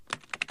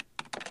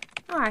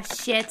Aw,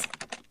 shit.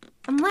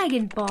 I'm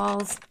lagging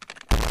balls.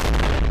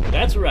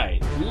 That's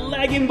right,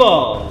 Lagging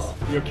Balls,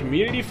 your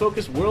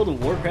community-focused World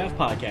of Warcraft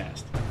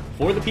podcast.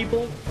 For the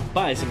people,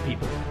 by some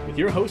people, with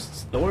your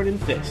hosts, Thorn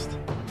and Fist.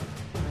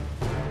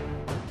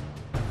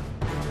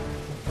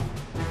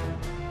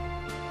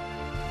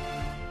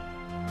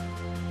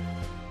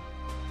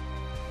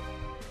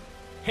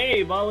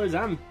 Hey, ballers,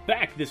 I'm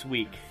back this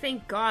week.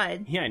 Thank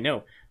God. Yeah, I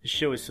know. The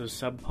show is so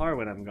subpar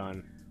when I'm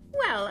gone.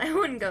 Well, I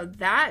wouldn't go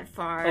that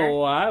far.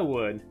 Oh, I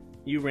would.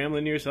 You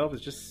rambling to yourself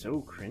is just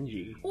so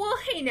cringy. Well,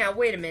 hey now,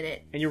 wait a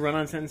minute. And your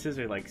run-on sentences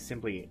are, like,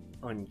 simply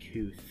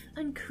uncouth.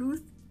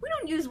 Uncouth? We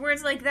don't use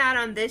words like that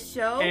on this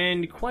show.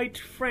 And quite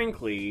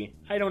frankly,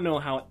 I don't know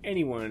how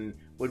anyone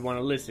would want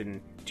to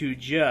listen to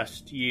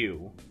just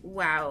you.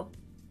 Wow.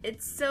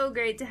 It's so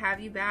great to have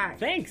you back.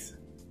 Thanks.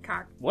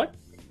 Cock. What?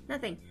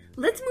 Nothing.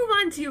 Let's move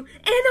on to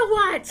Anna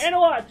Watch! Anna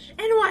Watch!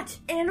 Anna Watch!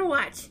 Anna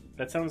Watch!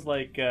 That sounds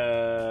like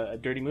a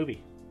dirty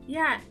movie.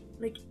 Yeah,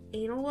 like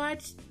Anal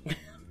Watch?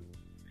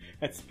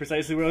 That's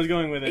precisely where I was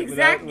going with it.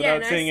 Exactly.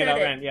 Without saying it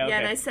outright. Yeah, okay.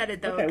 And I said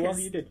it though. Okay, well,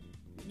 you did.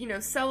 You know,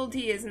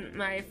 subtlety isn't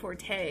my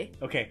forte.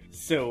 Okay,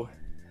 so,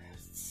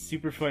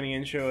 super funny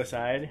intro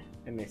aside,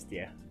 I missed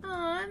you.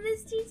 Aw, I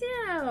missed you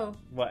too.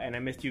 Well, and I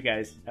missed you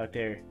guys out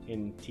there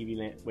in TV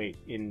land. Wait,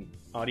 in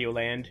audio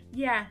land,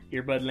 Yeah.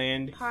 earbud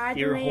land, Pod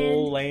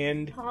earhole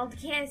land,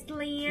 Podcast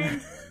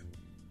land.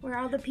 Where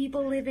all the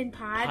people live in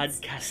pods.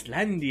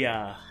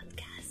 Podcastlandia,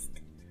 Podcast.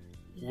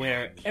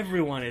 where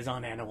everyone is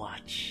on Anna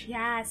Watch.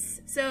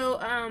 Yes. So,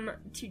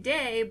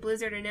 today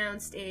Blizzard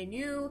announced a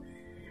new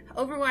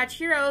Overwatch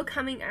hero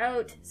coming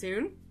out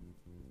soon.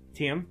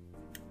 TM?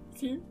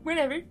 Soon.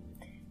 Whenever.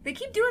 They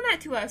keep doing that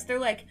to us. They're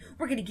like,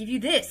 we're gonna give you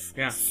this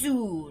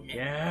soon.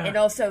 Yeah. And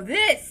also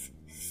this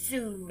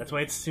soon. That's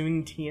why it's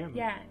soon TM.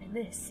 Yeah, and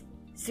this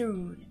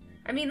soon.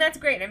 I mean, that's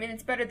great. I mean,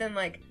 it's better than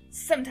like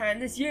sometime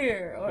this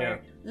year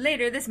or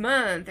later this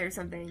month or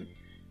something.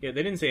 Yeah,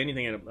 they didn't say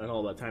anything at all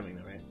about timing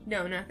though, right?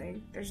 No,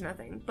 nothing. There's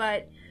nothing.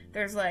 But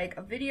there's like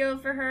a video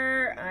for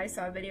her. I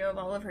saw a video of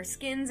all of her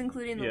skins,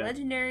 including the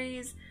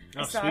legendaries.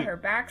 I saw sweet. her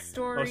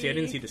backstory. Oh, see, I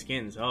didn't see the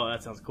skins. Oh,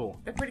 that sounds cool.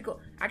 They're pretty cool.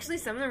 Actually,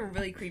 some of them are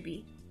really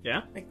creepy.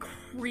 Yeah? Like,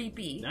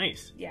 creepy.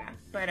 Nice. Yeah,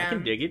 but, I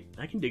can dig it.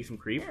 I can dig some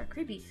creep. Yeah,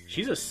 creepy.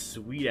 She's a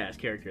sweet-ass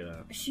character,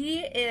 though. She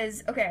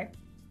is, okay,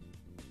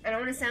 I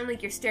don't want to sound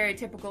like your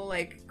stereotypical,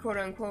 like,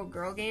 quote-unquote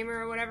girl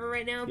gamer or whatever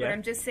right now, but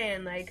I'm just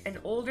saying, like, an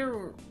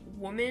older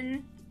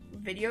woman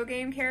video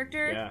game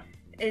character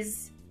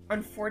is,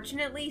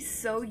 unfortunately,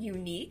 so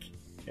unique.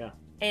 Yeah.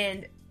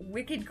 And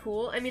wicked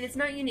cool. I mean, it's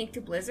not unique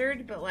to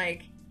Blizzard, but,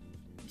 like,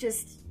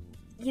 just...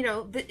 You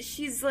know,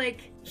 she's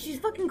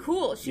fucking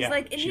cool. She's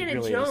like Indiana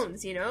really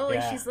Jones, you know?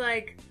 Like,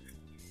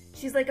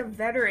 she's like a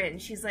veteran.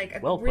 She's like a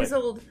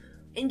grizzled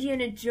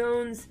Indiana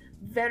Jones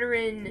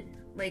veteran,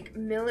 like,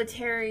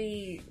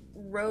 military,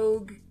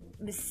 rogue,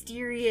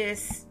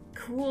 mysterious,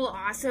 cool,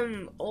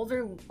 awesome,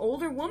 older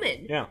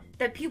woman. Yeah.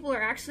 That people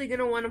are actually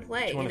gonna want to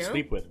play, you want to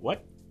sleep with.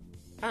 What?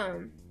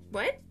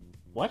 What?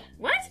 What?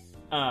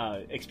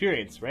 What?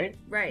 Experience, right?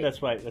 Right. That's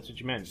what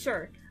you meant.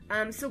 Sure.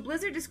 So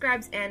Blizzard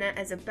describes Anna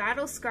as a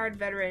battle-scarred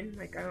veteran,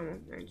 like, I don't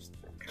know, I just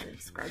kind of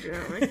described her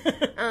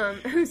that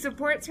way, who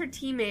supports her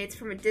teammates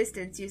from a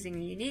distance using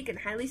a unique and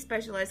highly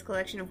specialized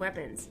collection of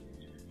weapons.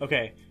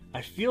 Okay,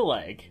 I feel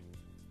like,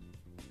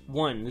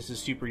 1, this is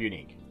super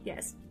unique.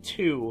 Yes.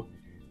 2,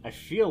 I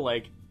feel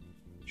like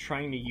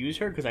trying to use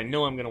her, because I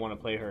know I'm going to want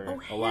to play her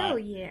a lot. Oh, hell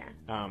yeah.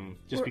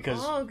 Just because...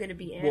 We're all going to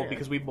be Anna. Well,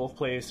 because we both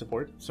play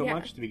support so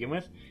much to begin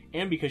with,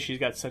 and because she's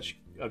got such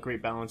a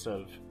great balance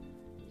of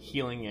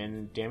healing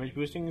and damage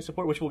boosting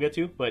support, which we'll get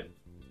to, but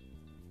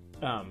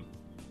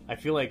I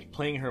feel like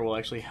playing her will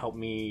actually help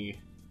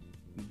me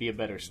be a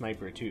better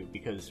sniper too,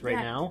 because right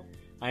now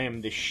I am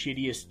the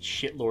shittiest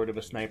shitlord of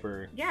a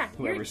sniper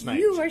who ever sniped.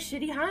 You are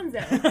Shitty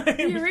Hanzo.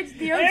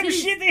 the I am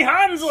Shitty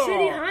Hanzo!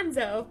 Shitty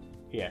Hanzo.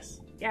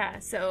 Yes. Yeah,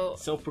 so...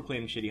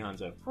 Self-proclaimed Shitty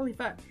Hanzo. Holy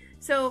fuck.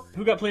 So...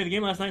 Who got played the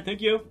game last night?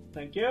 Thank you!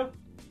 Thank you!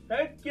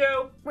 Thank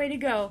you! Way to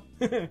go.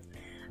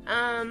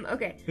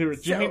 Okay. There were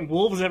giant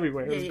wolves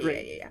everywhere. It was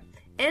great. Yeah.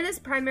 Anna's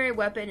primary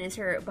weapon is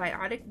her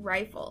biotic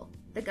rifle.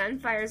 The gun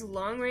fires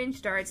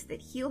long-range darts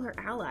that heal her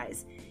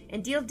allies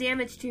and deal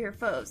damage to her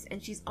foes,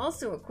 and she's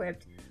also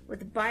equipped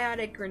with a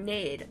biotic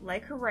grenade.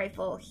 Like her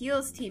rifle,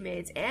 heals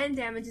teammates and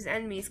damages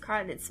enemies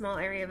caught in its small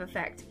area of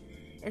effect.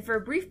 And for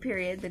a brief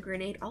period, the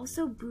grenade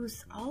also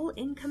boosts all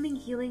incoming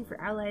healing for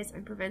allies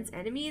and prevents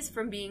enemies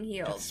from being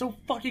healed. That's so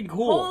fucking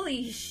cool!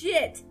 Holy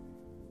shit!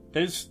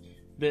 There's...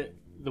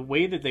 The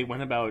way that they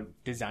went about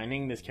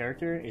designing this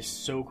character is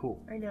so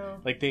cool. I know.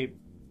 Like,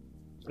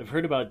 I've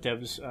heard about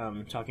devs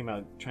talking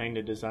about trying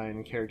to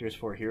design characters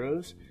for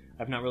heroes.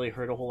 I've not really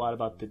heard a whole lot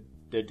about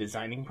the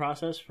designing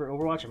process for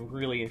Overwatch. I'm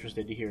really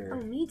interested to hear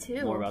me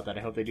too. more about that.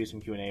 I hope they do some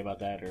Q&A about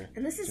that.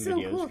 And this is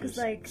so cool, because,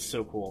 like... It's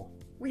so cool.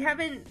 We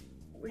haven't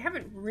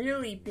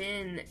really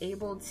been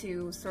able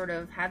to sort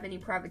of have any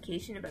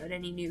provocation about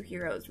any new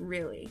heroes,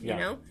 really, you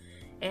know?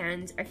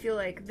 And I feel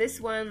like this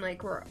one,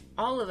 like,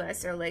 all of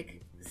us are, like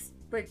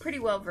pretty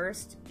well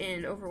versed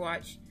in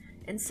Overwatch,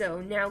 And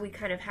so now we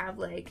kind of have,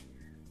 like,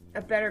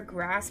 a better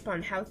grasp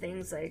on how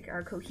things, like,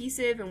 are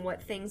cohesive and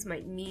what things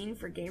might mean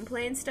for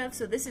gameplay and stuff.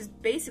 So this is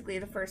basically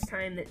the first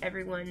time that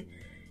everyone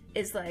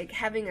is, like,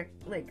 having a,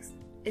 like,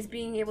 is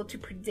being able to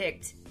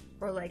predict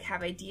or, like,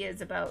 have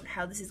ideas about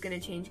how this is going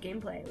to change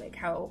gameplay. Like,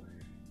 how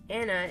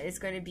Anna is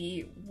going to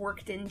be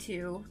worked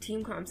into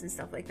team comps and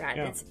stuff like that.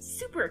 Yeah. It's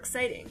super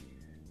exciting.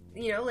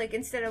 You know, like,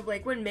 instead of,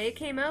 like, when May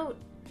came out,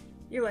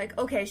 you're like,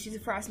 okay, she's a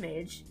Frost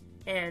Mage,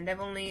 and I've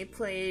only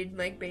played,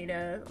 like,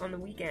 beta on the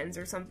weekends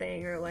or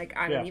something, or, like,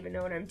 I don't even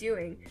know what I'm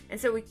doing. And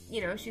so, we,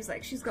 you know, she's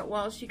like, she's got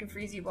walls, she can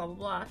freeze you, blah, blah,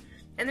 blah.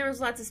 And there was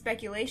lots of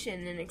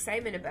speculation and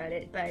excitement about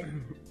it, but,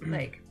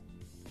 like,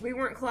 we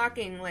weren't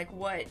clocking, like,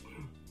 what,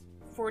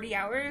 40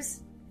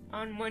 hours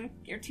on 1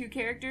 or 2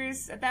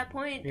 characters at that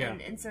point? Yeah.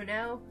 And so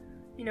now,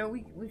 you know,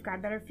 we've got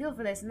a better feel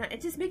for this, and that,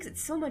 it just makes it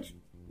so much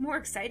more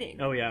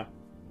exciting. Oh, yeah.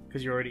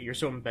 Because you're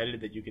so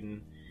embedded that you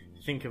can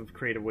think of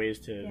creative ways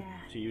to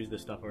use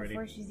this stuff already.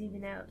 Before she's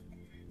even out.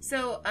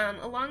 So,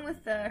 along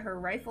with her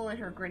rifle and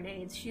her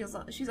grenades,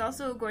 she's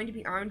also going to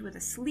be armed with a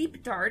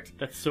sleep dart.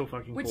 That's so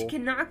fucking which cool.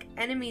 Can knock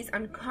enemies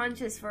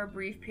unconscious for a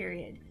brief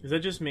period. Does that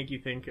just make you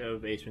think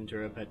of Ace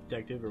Ventura: Pet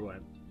Detective, or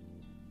what?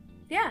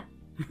 Yeah.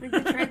 Like the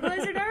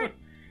tranquilizer dart?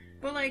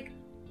 But, like,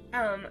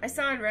 I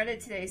saw on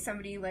Reddit today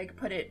somebody, like,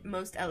 put it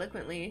most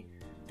eloquently.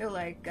 They're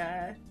like,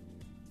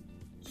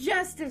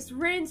 justice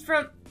reigns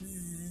from...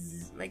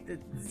 Zzz, like the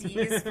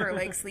Z's for,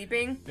 like,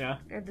 sleeping. Yeah.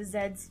 Or the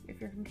Z's, if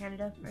you're from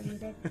Canada, or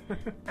the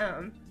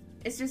UK.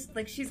 It's just,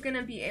 like, she's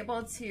gonna be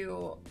able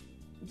to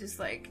just,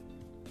 like,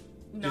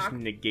 just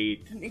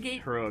negate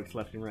heroics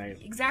left and right.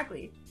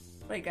 Exactly.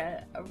 Like,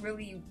 a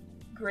really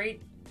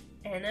great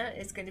Anna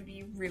is gonna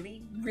be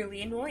really,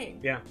 really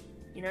annoying. Yeah.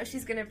 You know,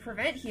 she's gonna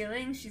prevent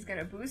healing, she's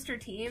gonna boost her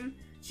team,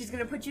 she's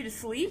gonna put you to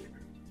sleep.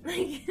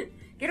 Like,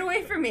 get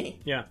away from me.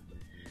 Yeah.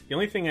 The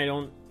only thing I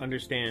don't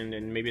understand,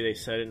 and maybe they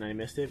said it and I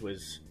missed it,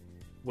 was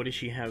what does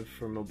she have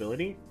for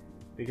mobility?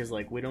 Because,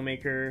 like,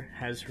 Widowmaker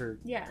has her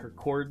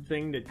cord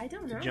thing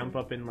to jump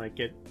up and, like,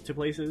 get to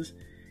places.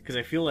 Because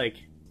I feel like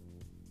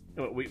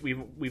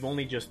we've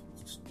only just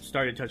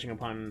started touching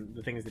upon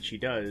the things that she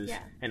does,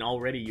 and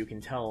already you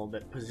can tell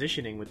that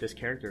positioning with this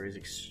character is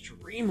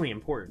extremely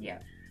important. Yeah.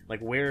 Like,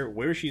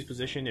 where she's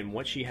positioned and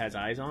what she has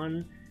eyes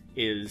on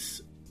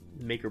is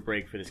make or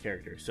break for this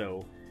character.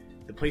 So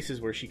the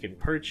places where she can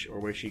perch or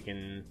where she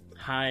can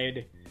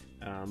hide,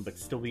 but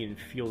still be in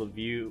field of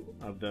view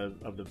of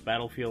the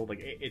battlefield, like,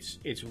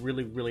 it's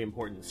really, really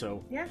important.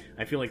 So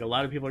I feel like a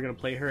lot of people are going to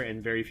play her,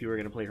 and very few are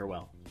going to play her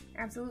well.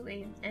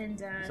 Absolutely.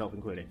 And self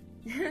included.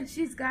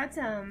 She's got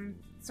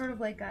sort of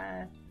like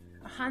a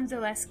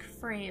Hanzo-esque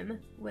frame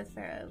with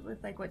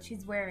like what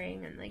she's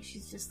wearing, and, like,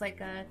 she's just like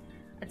a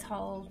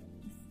tall,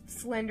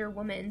 slender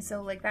woman,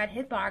 so, like, that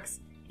hitbox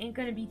ain't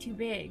gonna be too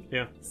big.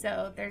 Yeah.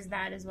 So there's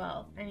that as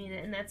well. I mean,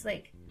 and that's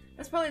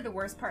probably the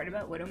worst part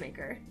about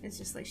Widowmaker. It's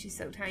just, like, she's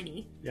so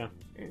tiny. Yeah.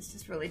 And it's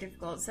just really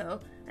difficult. So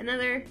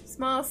another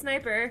small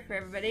sniper for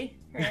everybody,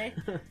 right?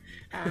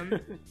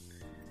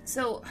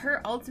 So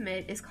her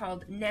ultimate is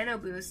called Nano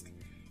Boost,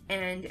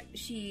 and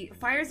she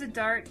fires a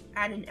dart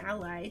at an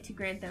ally to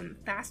grant them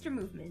faster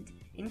movement,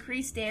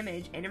 increase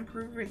damage, and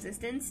improve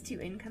resistance to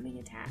incoming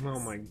attacks. Oh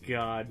my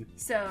god.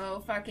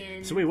 So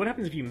fucking... So wait, what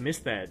happens if you miss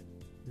that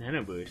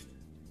Nano Boost?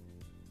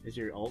 Is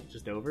your ult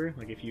just over?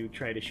 Like, if you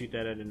try to shoot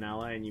that at an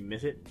ally and you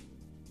miss it?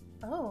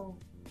 Oh.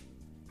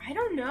 I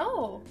don't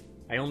know.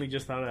 I only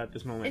just thought of that at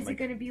this moment. Is it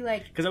gonna be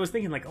like... Because I was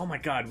thinking, like, oh my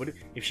god, what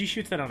if she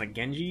shoots that on a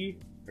Genji,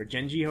 or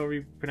Genji, however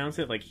you pronounce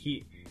it, like,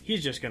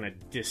 he's just gonna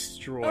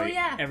destroy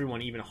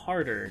everyone even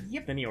harder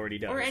than he already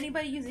does. Or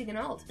anybody using an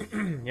ult.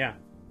 Yeah.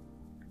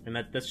 And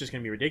that's just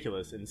gonna be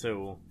ridiculous. And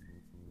so...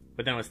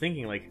 But then I was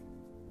thinking, like,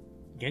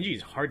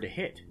 Genji's hard to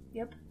hit.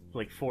 Yep.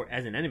 Like,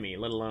 as an enemy,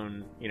 let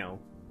alone, you know,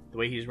 the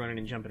way he's running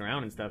and jumping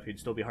around and stuff, he'd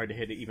still be hard to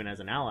hit even as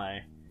an ally.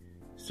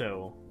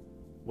 So,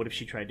 what if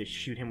she tried to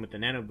shoot him with the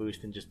Nano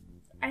Boost and just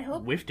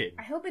whiffed it?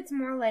 I hope it's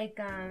more like,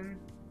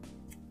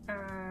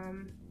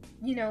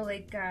 you know,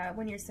 like,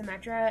 when you're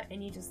Symmetra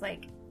and you just,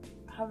 like,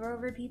 hover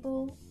over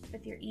people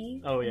with your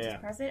E. Oh, and yeah.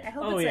 just press it. I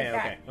hope it's like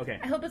that. Okay.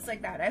 I hope it's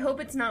like that. I hope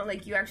it's not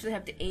like you actually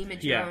have to aim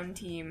at your own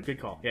team. Good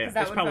call. Yeah,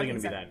 it's probably going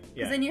to be that. Yeah.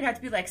 Because then you'd have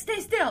to be like,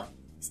 stay still!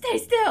 Stay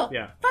still!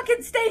 Yeah.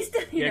 Fucking stay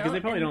still! Yeah, because they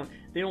probably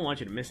don't want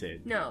you to miss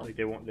it. No. Like,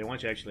 they want you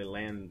to actually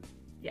land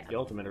the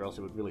ultimate, or else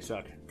it would really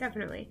suck.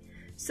 Definitely.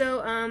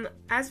 So,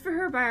 as for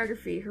her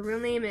biography, her real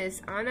name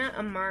is Anna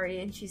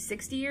Amari, and she's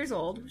 60 years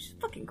old, which is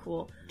fucking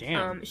cool.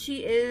 Damn.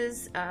 She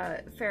is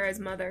Farah's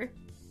mother.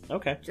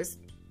 Okay. Just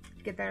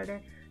get that out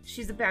there.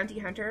 She's a bounty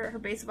hunter. Her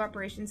base of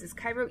operations is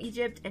Cairo,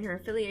 Egypt, and her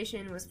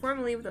affiliation was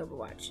formerly with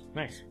Overwatch.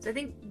 Nice. So I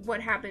think what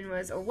happened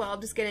was, I'll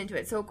just get into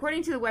it. So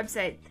according to the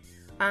website,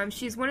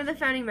 she's one of the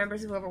founding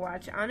members of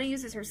Overwatch. Anna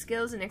uses her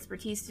skills and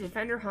expertise to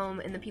defend her home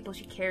and the people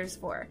she cares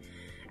for.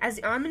 As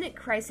the imminent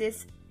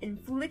crisis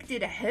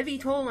inflicted a heavy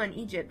toll on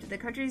Egypt, the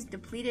country's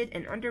depleted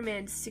and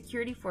undermanned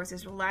security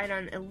forces relied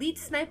on elite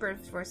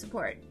snipers for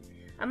support.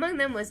 Among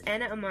them was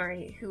Anna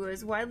Amari, who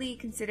was widely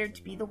considered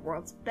to be the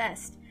world's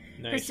best.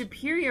 Nice. Her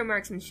superior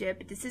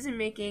marksmanship,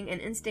 decision-making, and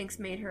instincts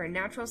made her a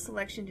natural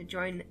selection to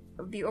join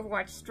the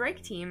Overwatch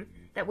strike team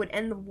that would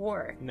end the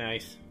war.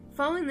 Nice.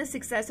 Following the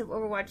success of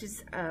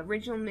Overwatch's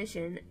original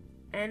mission,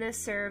 Ana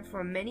served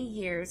for many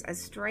years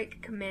as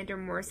Strike Commander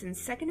Morrison's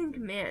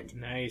second-in-command.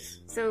 Nice.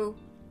 So,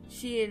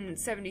 she and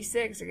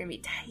 76 are going to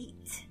be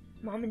tight.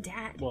 Mom and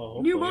Dad.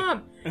 Well, New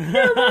mom!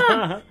 New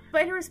mom!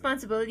 Despite her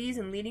responsibilities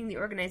in leading the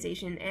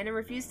organization, Ana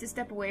refused to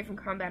step away from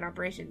combat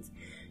operations.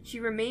 She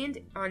remained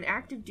on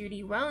active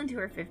duty well into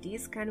her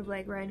 50s, kind of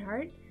like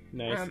Reinhardt.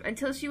 Nice.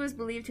 Until she was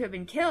believed to have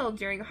been killed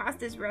during a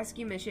hostage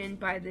rescue mission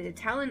by the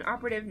Talon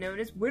operative known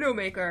as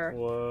Widowmaker.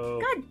 Whoa.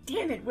 God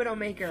damn it,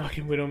 Widowmaker.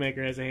 Fucking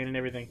Widowmaker has a hand in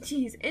everything.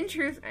 Jeez. In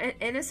truth,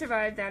 Ana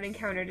survived that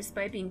encounter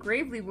despite being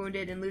gravely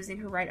wounded and losing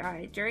her right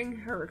eye. During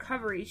her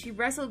recovery, she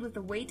wrestled with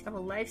the weight of a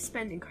life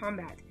spent in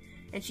combat,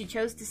 and she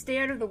chose to stay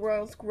out of the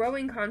world's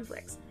growing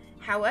conflicts.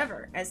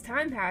 However, as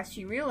time passed,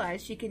 she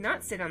realized she could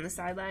not sit on the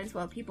sidelines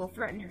while people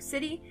threatened her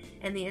city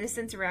and the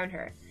innocents around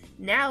her.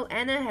 Now,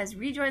 Ana has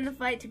rejoined the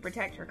fight to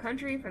protect her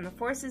country from the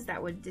forces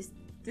that would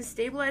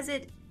destabilize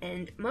it,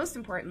 and most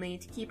importantly,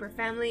 to keep her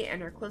family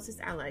and her closest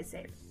allies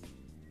safe.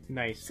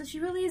 Nice. So she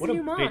really is a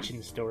new mom. What a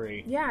bitchin'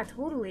 story. Yeah,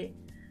 totally.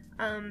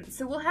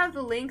 So we'll have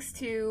the links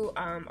to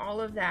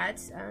all of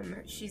that.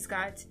 She's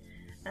got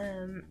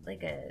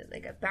like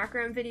a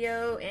background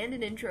video and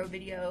an intro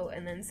video,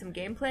 and then some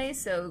gameplay.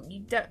 So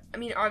I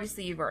mean,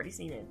 obviously you've already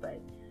seen it, but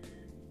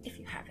if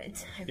you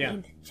haven't, I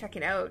mean, check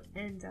it out.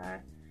 And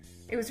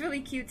it was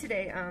really cute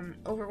today.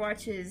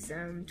 Overwatch's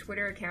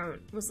Twitter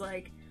account was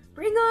like,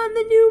 "Bring on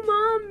the new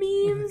mom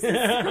memes." And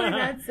stuff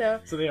like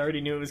that, so they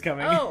already knew it was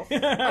coming. Oh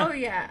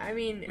yeah. I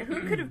mean,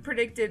 who could have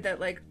predicted that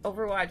like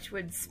Overwatch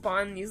would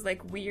spawn these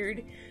like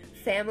weird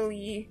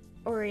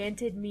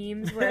family-oriented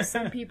memes where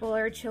some people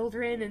are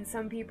children and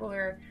some people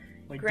are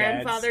like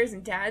grandfathers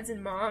and dads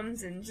and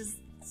moms, and just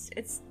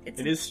it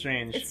is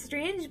strange. It's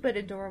strange but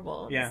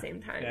adorable at the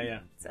same time. Yeah.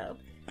 So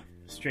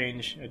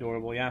strange,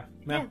 adorable. Yeah.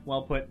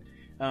 Well put.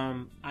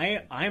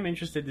 I'm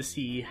interested to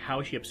see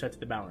how she upsets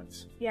the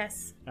balance.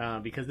 Yes.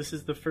 Because this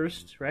is the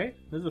first, right?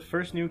 This is the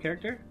first new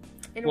character?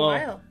 In a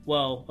while.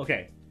 Well,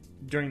 okay.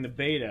 During the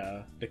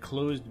beta, the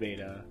closed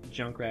beta,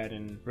 Junkrat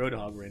and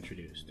Roadhog were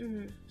introduced.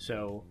 Mm-hmm.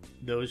 So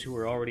those who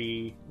were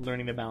already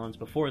learning the balance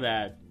before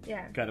that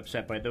got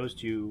upset by those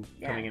two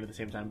coming in at the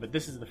same time. But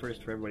this is the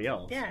first for everybody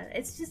else. Yeah,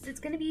 it's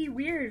going to be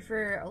weird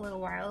for a little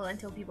while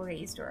until people get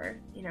used to her,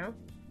 you know?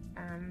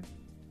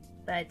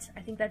 But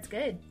I think that's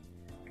good.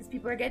 Because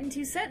people are getting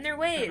too set in their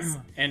ways.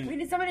 And we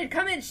need somebody to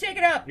come in and shake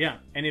it up. Yeah,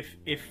 and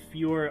if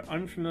you're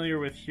unfamiliar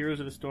with Heroes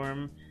of the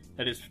Storm,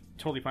 that is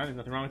totally fine. There's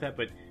nothing wrong with that.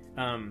 But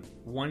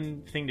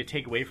one thing to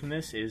take away from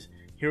this is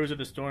Heroes of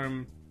the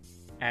Storm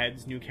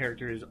adds new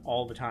characters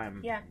all the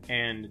time. Yeah.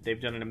 And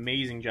they've done an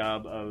amazing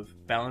job of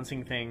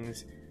balancing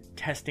things,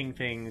 testing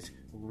things,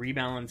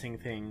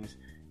 rebalancing things,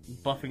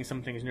 buffing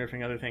some things,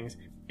 nerfing other things.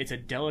 It's a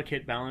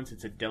delicate balance.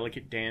 It's a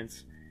delicate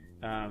dance.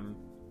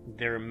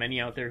 There are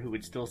many out there who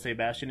would still say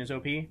Bastion is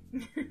OP,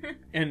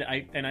 and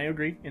I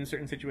agree. In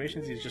certain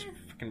situations, he's just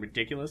fucking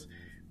ridiculous.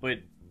 But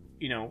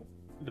you know,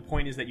 the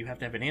point is that you have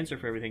to have an answer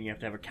for everything. You have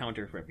to have a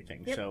counter for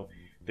everything. Yep. So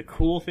the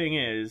cool thing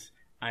is,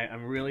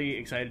 I'm really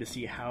excited to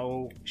see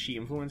how she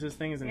influences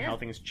things and how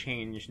things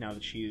change now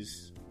that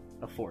she's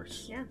a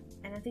force. Yeah,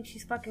 and I think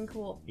she's fucking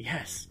cool.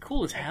 Yes,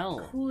 cool as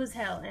hell. Cool as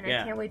hell, and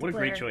I can't wait to play her.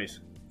 What a great choice.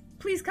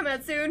 Please come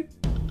out soon.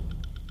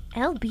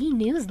 LB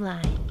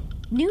Newsline.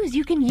 News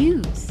you can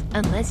use,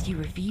 unless you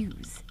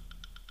refuse.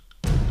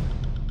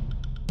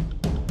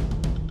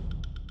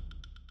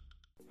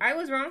 I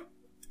was wrong.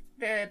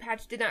 The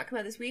patch did not come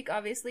out this week,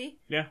 obviously.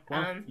 Yeah,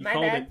 well, you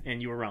called it,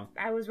 and you were wrong.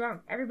 I was wrong.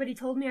 Everybody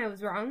told me I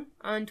was wrong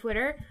on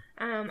Twitter.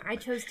 I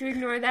chose to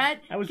ignore that.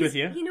 I was with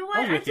you. You know what?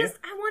 I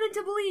wanted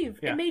to believe.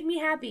 Yeah. It made me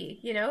happy.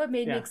 You know, it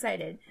made me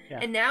excited. Yeah.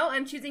 And now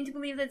I'm choosing to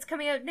believe that it's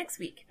coming out next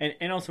week.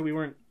 And also, we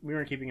weren't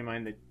keeping in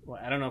mind that,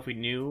 well, I don't know if we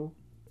knew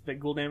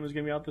that Gul'dan was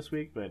going to be out this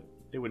week, but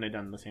they wouldn't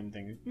have done the same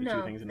thing,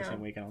 two things in the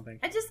same week, I don't think.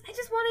 I just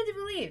wanted to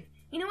believe.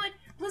 You know what?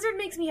 Blizzard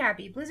makes me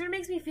happy. Blizzard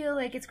makes me feel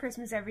like it's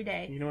Christmas every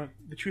day. You know what?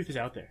 The truth is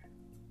out there.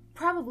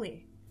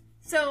 Probably.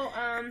 So,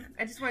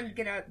 I just wanted to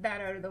get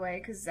that out of the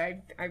way, because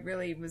I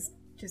really was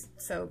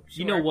just so sure.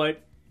 You know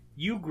what?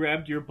 You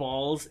grabbed your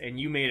balls and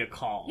you made a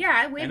call. Yeah,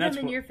 I waved them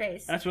in your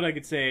face. That's what I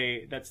could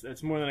say.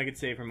 That's more than I could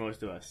say for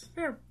most of us.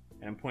 Sure.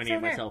 And I'm pointing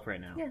at myself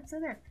right now. Yeah, so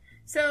there.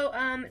 So,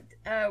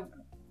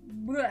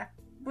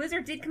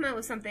 Blizzard did come out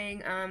with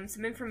something,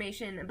 some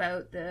information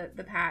about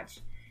the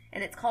patch,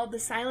 and it's called the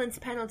Silence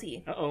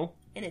Penalty. Uh-oh.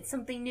 And it's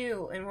something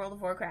new in World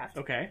of Warcraft.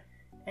 Okay.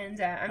 And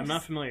I'm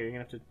not familiar.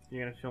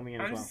 You're gonna fill me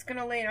in as well. I'm just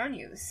gonna lay it on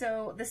you.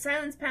 So, the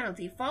Silence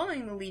Penalty,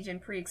 following the Legion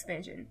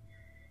pre-expansion.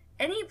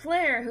 Any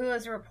player who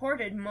has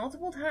reported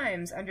multiple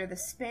times under the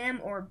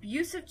spam or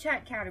abusive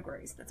chat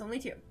categories, that's only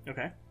 2.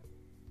 Okay.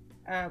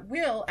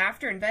 Will,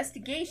 after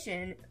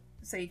investigation,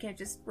 so you can't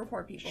just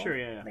report people. Sure,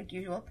 yeah. Like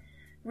usual.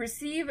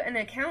 Receive an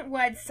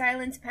account-wide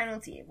silence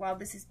penalty while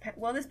this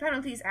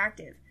penalty is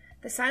active.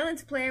 The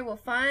silenced player will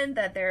find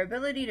that their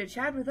ability to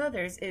chat with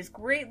others is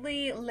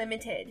greatly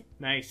limited.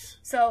 Nice.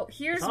 So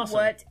here's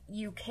what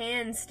you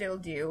can still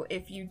do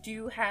if you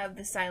do have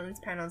the silence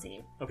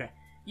penalty. Okay.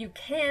 You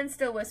can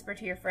still whisper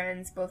to your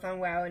friends, both on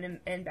WoW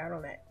and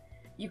Battle.net.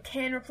 You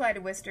can reply to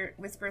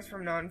whispers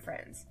from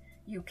non-friends.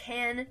 You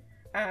can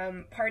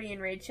party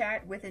and raid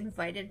chat with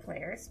invited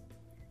players.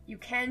 You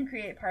can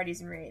create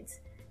parties and raids.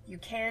 You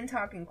can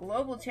talk in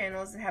global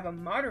channels and have a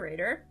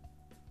moderator.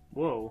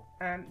 Whoa.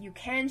 You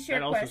can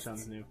share quests. That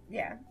also sounds new.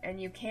 Yeah, and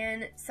you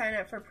can sign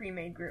up for a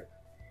pre-made group.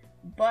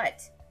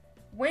 But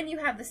when you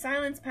have the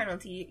silence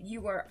penalty,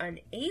 you are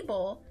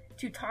unable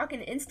to talk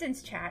in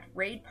instance chat,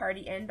 raid,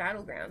 party, and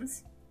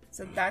battlegrounds.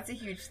 So that's a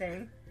huge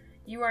thing.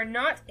 You are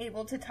not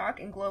able to talk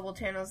in global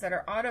channels that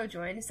are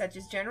auto-joined, such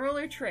as general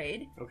or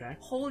trade. Okay.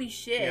 Holy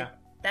shit. Yeah.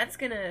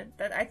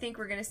 I think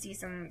we're gonna see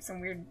some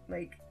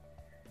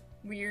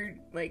weird,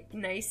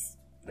 nice,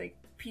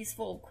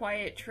 peaceful,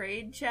 quiet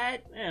trade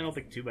chat. Yeah, I don't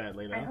think too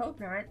badly, though. I hope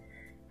not.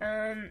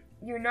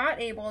 You're not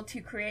able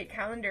to create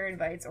calendar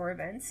invites or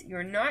events.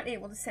 You're not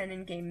able to send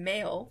in-game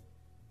mail.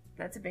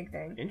 That's a big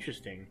thing.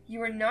 Interesting.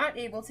 You are not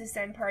able to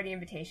send party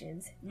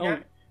invitations.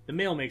 The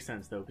mail makes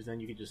sense, though, because then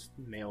you could just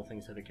mail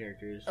things to the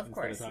characters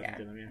instead of talking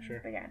to them. Yeah, sure.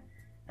 But yeah.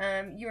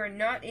 You are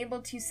not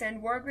able to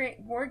send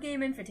war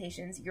game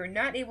invitations. You're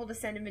not able to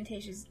send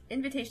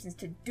invitations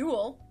to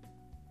duel.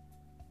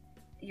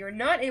 You're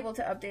not able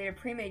to update a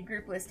pre-made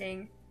group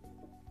listing.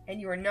 And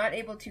you are not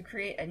able to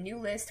create a new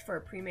list for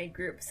a pre-made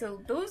group.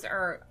 So those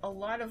are a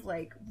lot of,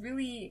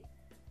 really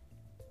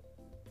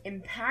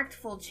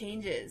impactful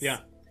changes. Yeah,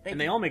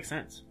 and they all make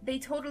sense. They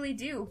totally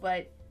do,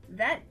 but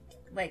that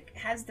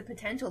has the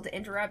potential to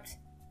interrupt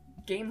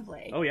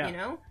gameplay. Oh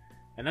yeah,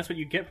 and that's what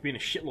you get for being a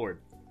shitlord.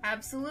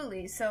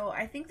 Absolutely. So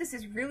I think this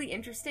is really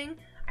interesting.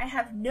 I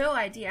have no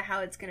idea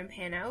how it's going to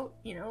pan out.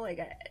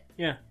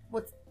 Yeah.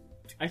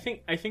 I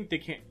think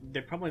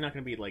they're probably not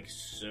going to be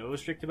so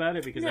strict about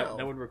it because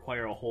that would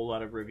require a whole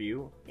lot of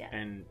review. Yeah.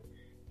 And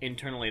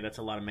internally, that's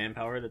a lot of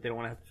manpower that they don't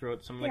want to have to throw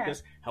at something like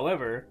this.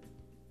 However,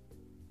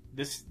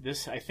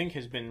 this I think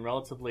has been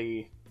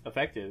relatively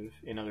effective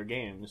in other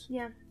games.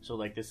 Yeah.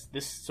 So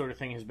this sort of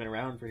thing has been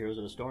around for Heroes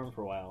of the Storm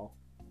for a while,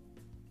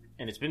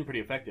 and it's been pretty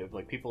effective.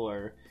 People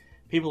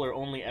are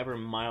only ever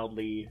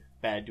mildly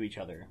bad to each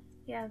other.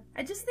 Yeah.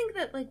 I just think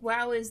that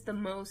WoW is the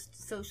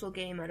most social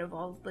game out of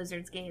all of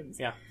Blizzard's games.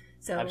 Yeah.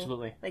 So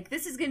absolutely.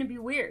 This is going to be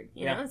weird.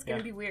 You know, it's going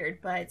to be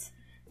weird, but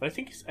I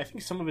think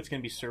some of it's going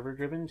to be server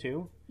driven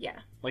too. Yeah.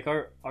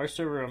 Our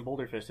server on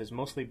Boulderfist has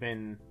mostly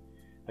been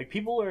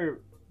people are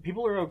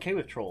okay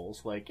with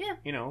trolls.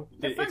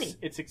 They're funny.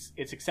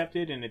 It's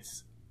accepted and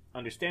it's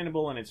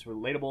understandable and it's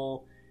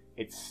relatable.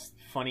 It's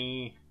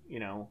funny,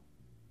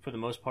 for the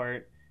most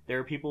part. There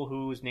are people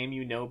whose name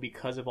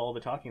because of all the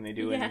talking they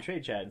do in the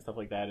trade chat and stuff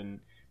like that, and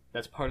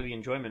that's part of the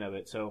enjoyment of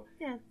it. So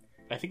yeah,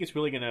 I think it's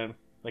really gonna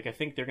I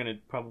think they're gonna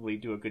probably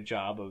do a good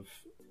job of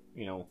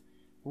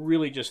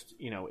really just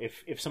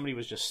if somebody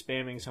was just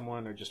spamming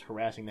someone or just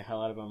harassing the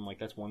hell out of them,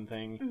 that's one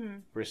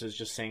thing versus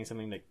just saying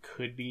something that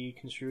could be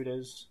construed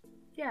as.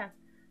 Yeah,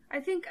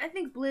 I think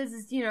Blizz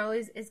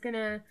is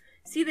gonna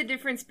see the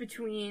difference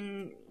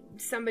between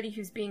somebody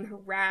who's being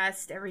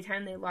harassed every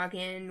time they log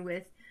in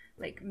with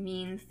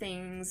mean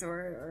things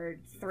or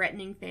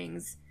threatening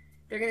things.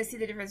 They're gonna see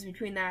the difference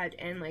between that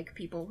and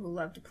people who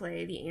love to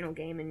play the anal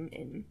game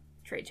in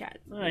trade chat.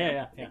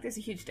 Yeah. There's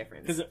a huge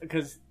difference.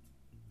 Because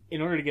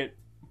in order to get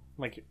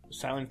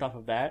silenced off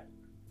of that,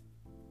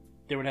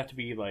 there would have to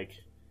be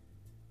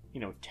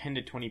 10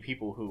 to 20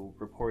 people who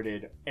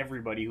reported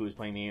everybody who was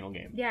playing the anal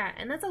game. Yeah,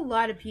 and that's a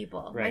lot of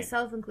people, right.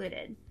 Myself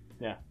included.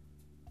 Yeah.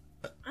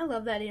 I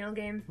love that anal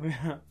game.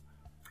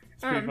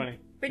 It's pretty funny.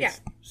 But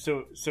it's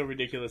so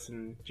ridiculous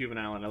and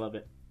juvenile, and I love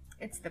it.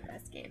 It's the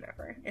best game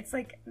ever. It's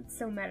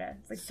so meta.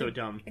 It's so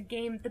dumb.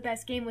 The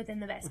best game within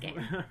the best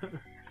game.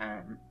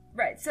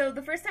 Right, so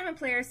the first time a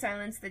player is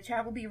silenced, the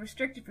chat will be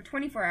restricted for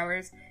 24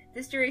 hours.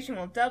 This duration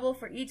will double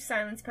for each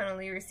silence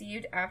penalty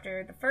received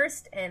after the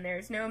first, and there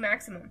is no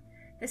maximum.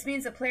 This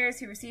means that players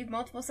who receive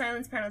multiple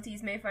silence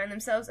penalties may find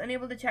themselves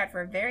unable to chat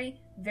for a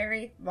very,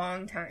 very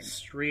long time.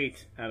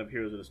 Straight out of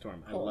Heroes of the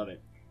Storm. Cool. I love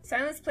it.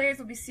 Silenced players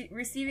will be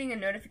receiving a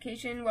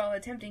notification while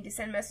attempting to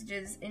send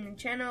messages in a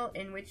channel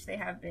in which they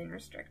have been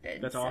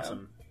restricted. That's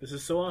awesome. This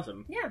is so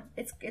awesome. Yeah,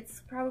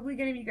 it's probably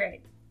going to be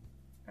great.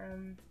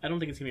 I don't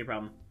think it's going to be a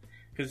problem.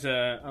 Because,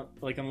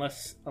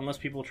 unless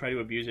people try to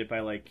abuse it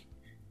by,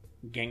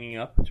 ganging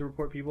up to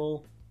report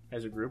people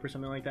as a group or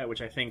something like that,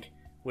 which I think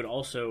would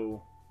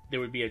also... There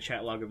would be a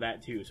chat log of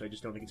that, too, so I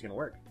just don't think it's going to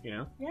work,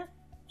 Yeah.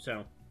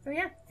 So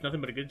yeah. It's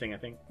nothing but a good thing, I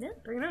think. Yeah,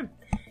 bring it on.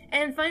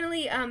 And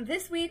finally,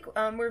 this week,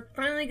 we're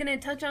finally going to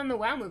touch on the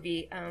WoW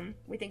movie.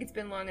 We think it's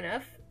been long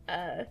enough.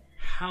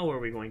 How are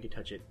we going to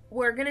touch it?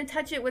 We're going to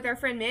touch it with our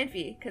friend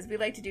Manfi, because we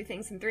like to do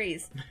things in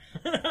threes.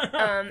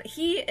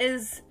 He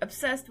is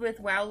obsessed with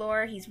WoW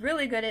lore. He's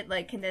really good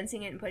at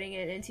condensing it and putting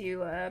it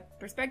into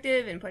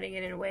perspective and putting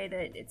it in a way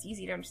that it's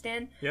easy to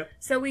understand. Yep.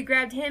 So we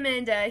grabbed him,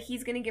 and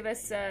he's going to give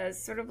us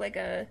sort of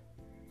a...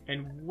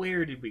 And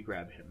where did we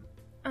grab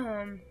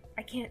him? I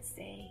I can't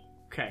say.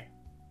 Okay.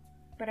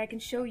 But I can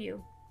show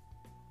you.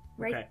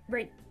 Right.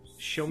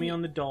 Show me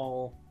on the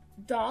doll.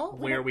 Doll?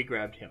 Where we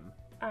grabbed him.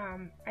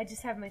 I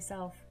just have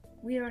myself.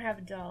 We don't have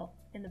a doll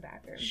in the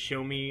bathroom.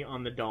 Show me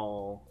on the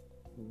doll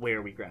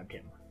where we grabbed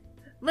him.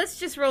 Let's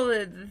just roll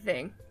the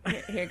thing.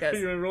 Here it goes.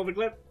 You want to roll the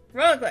clip?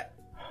 Roll the clip.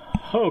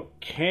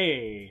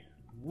 Okay.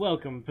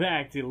 Welcome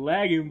back to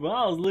Lagging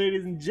Balls,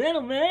 ladies and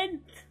gentlemen.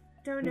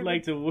 We'd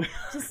like to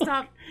just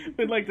stop.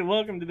 We'd like to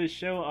welcome to the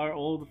show our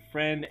old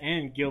friend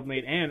and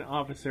guildmate and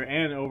officer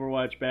and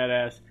Overwatch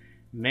badass,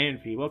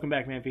 Manfi. Welcome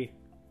back, Manfi.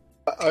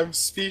 I'm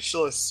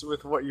speechless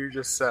with what you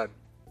just said.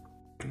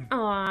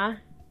 Aww.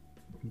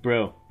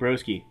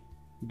 Broski.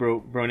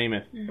 Bro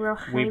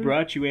Namath. We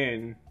brought you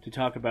in to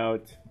talk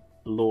about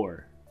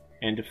lore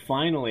and to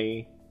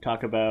finally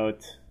talk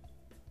about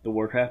the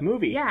Warcraft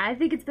movie. Yeah, I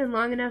think it's been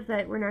long enough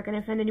that we're not going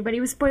to offend anybody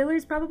with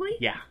spoilers, probably.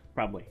 Yeah,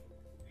 probably.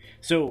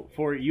 So,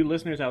 for you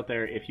listeners out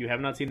there, if you have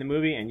not seen the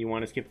movie and you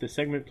want to skip this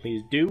segment,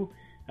 please do,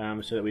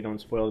 so that we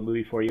don't spoil the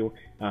movie for you.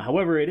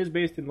 However, it is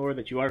based in lore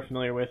that you are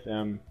familiar with,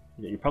 that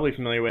you're probably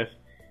familiar with,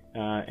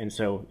 and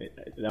so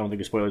I don't think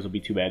the spoilers will be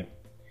too bad.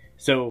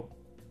 So,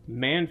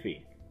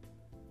 Manfi,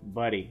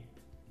 buddy,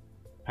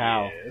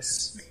 pal.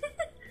 Yes.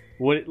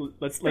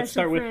 Let's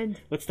start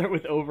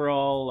with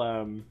overall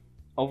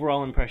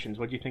impressions.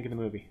 What do you think of the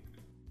movie?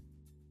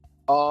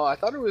 I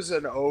thought it was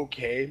an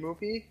okay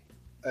movie.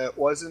 It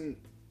wasn't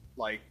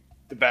like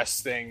the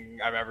best thing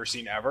I've ever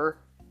seen ever,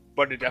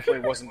 but it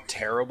definitely wasn't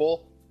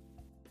terrible.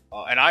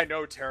 And I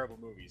know terrible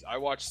movies. I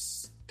watch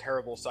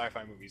terrible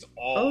sci-fi movies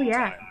all the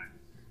time.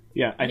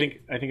 Yeah, I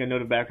think a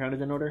note of background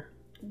is in order.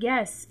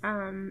 Yes,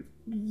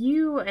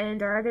 you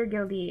and our other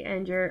guildie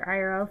and your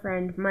IRL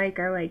friend Mike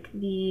are like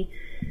the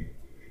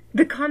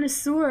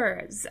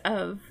connoisseurs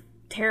of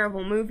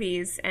terrible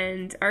movies,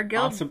 and our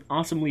guild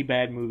awesomely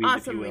bad movies,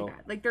 if you will.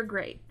 Bad. Like, they're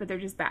great, but they're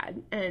just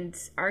bad. And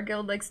our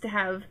guild likes to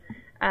have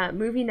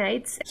movie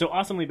nights. So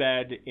awesomely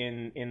bad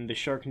in the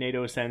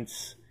Sharknado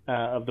sense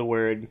of the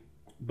word,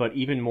 but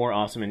even more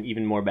awesome and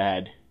even more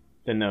bad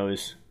than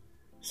those.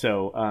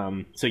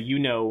 So you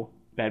know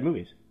bad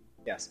movies.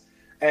 Yes,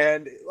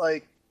 and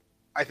like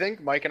I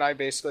think Mike and I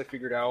basically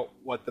figured out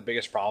what the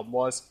biggest problem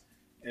was,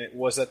 and it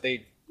was that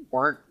they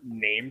weren't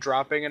name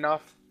dropping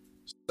enough.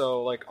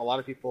 So, like, a lot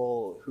of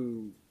people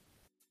who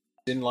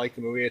didn't like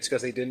the movie, it's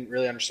because they didn't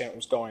really understand what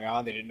was going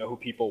on. They didn't know who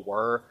people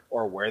were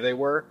or where they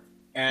were.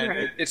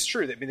 And it's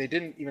true. I mean, they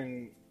didn't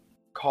even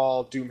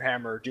call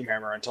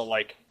Doomhammer until,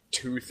 like,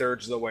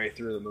 2/3 of the way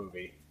through the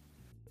movie.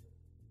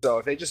 So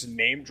if they just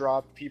name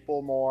dropped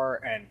people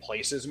more and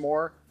places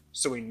more,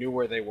 so we knew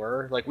where they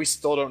were. Like, we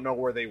still don't know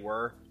where they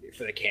were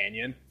for the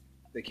canyon.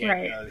 The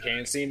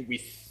canyon scene. We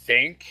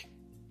think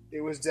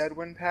it was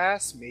Deadwind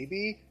Pass,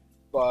 maybe.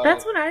 But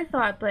that's what I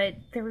thought, but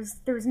there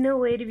was no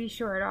way to be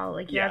sure at all.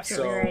 Like, you're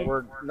absolutely right.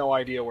 We're no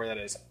idea where that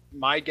is.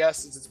 My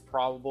guess is it's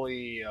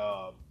probably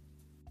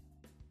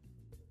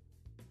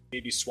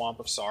maybe Swamp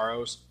of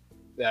Sorrows.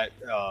 That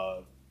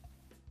the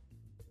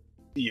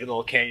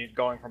little canyon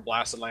going from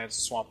Blasted Lands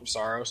to Swamp of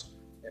Sorrows.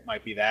 It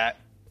might be that,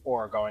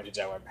 or going to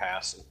Deadwind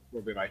Pass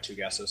would be my two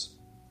guesses.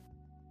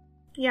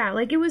 Yeah,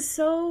 like, it was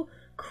so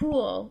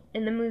cool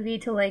in the movie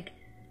to, like,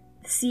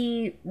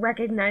 see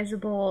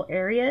recognizable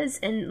areas,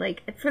 and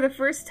like for the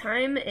first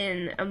time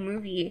in a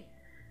movie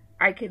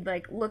I could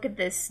like look at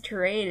this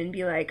terrain and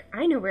be like,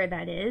 I know where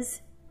that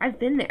is, I've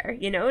been there,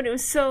 you know. And it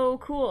was so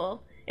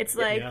cool. It's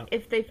like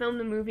if they filmed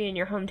the movie in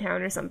your hometown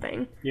or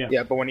something.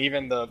 Yeah, but when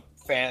even the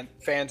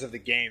fans of the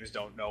games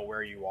don't know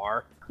where you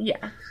are,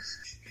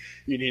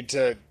 you need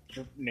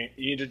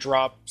to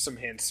drop some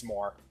hints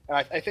more.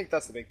 And I think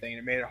that's the big thing.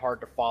 It made it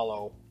hard to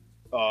follow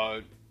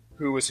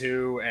who was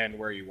who and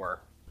where you were.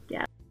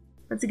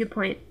 That's a good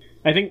point.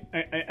 I think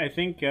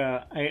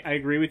I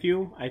agree with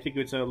you. I think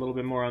it's a little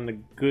bit more on the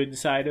good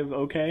side of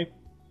okay,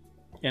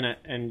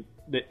 and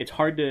it's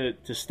hard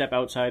to step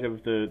outside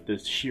of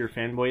the sheer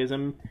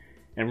fanboyism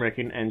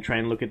and try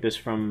and look at this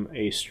from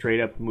a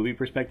straight up movie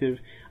perspective.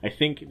 I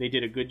think they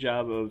did a good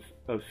job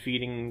of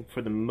feeding,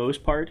 for the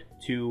most part,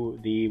 to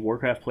the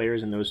Warcraft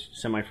players and those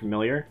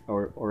semi-familiar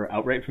or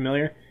outright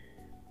familiar.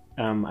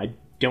 I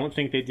don't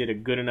think they did a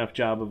good enough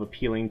job of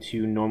appealing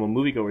to normal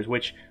moviegoers,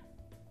 which,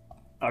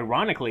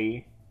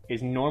 ironically,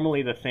 is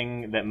normally the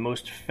thing that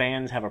most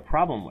fans have a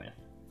problem with.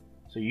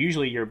 So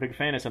usually you're a big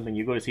fan of something,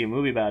 you go to see a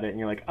movie about it, and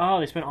you're like, oh,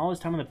 they spent all this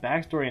time on the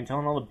backstory and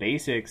telling all the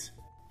basics,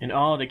 and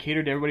oh, they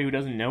catered to everybody who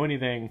doesn't know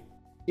anything.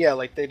 Yeah,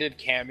 like, they did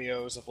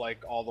cameos of,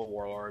 like, all the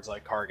warlords,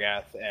 like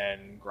Kargath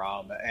and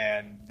Grom,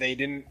 and they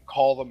didn't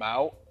call them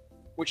out,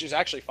 which is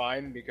actually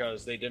fine,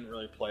 because they didn't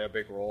really play a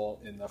big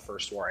role in the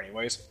first war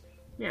anyways.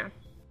 Yeah.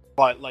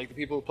 But, like, the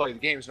people who play the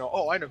games know,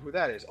 oh, I know who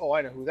that is, oh,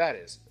 I know who that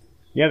is.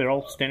 Yeah, they're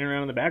all standing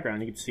around in the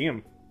background. You can see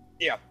them.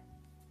 Yeah,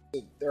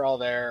 they're all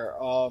there.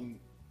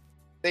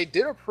 They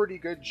did a pretty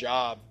good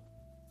job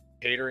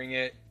catering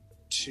it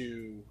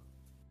to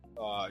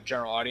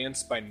general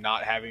audience by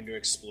not having to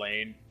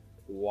explain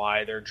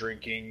why they're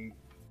drinking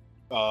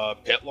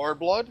Pit Lord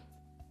blood.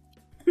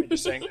 And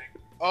just saying,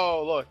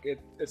 oh, look,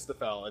 it's the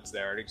Fel. It's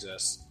there. It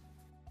exists.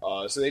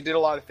 So they did a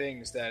lot of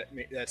things that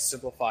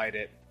simplified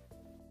it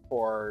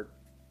for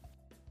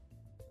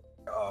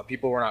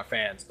people who were not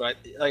fans. But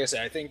like I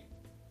said, I think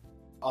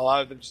a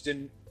lot of them just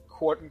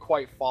couldn't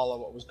quite follow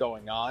what was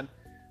going on.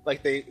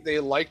 Like they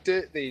liked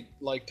it, they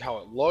liked how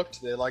it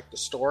looked, they liked the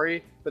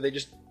story, but they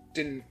just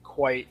didn't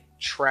quite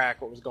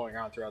track what was going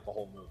on throughout the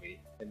whole movie,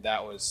 and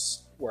that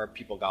was where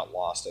people got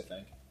lost, I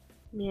think.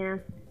 Yeah,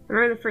 I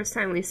remember the first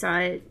time we saw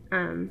it,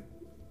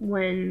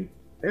 when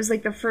it was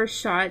like the first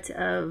shot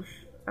of,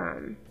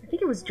 I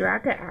think it was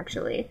Draka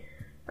actually.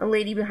 A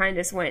lady behind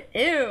us went,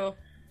 "Ew,"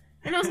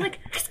 and I was like,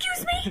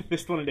 "Excuse me."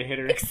 Just wanted to hit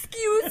her.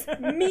 Excuse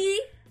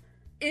me.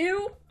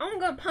 Ew. I'm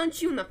gonna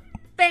punch you in the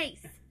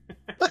face.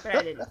 But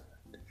I didn't.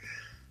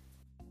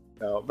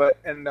 No, but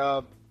I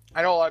know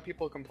a lot of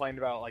people complained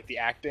about like the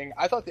acting.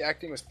 I thought the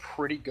acting was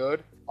pretty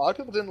good. A lot of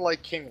people didn't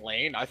like King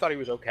Lane. I thought he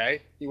was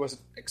okay. He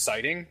wasn't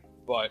exciting,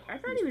 but I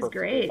thought he was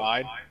great.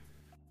 Fine.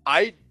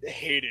 I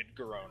hated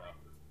Garona.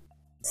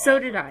 So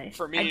did I.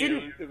 For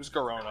me, it was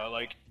Garona.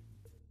 Like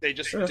they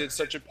just did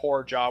such a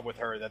poor job with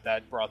her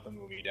that brought the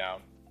movie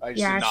down. I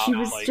just did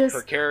not like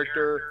her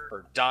character,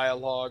 her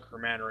dialogue, her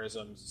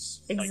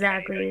mannerisms.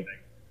 Exactly.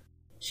 Like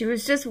she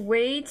was just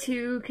way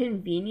too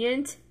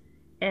convenient,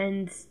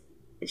 and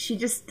she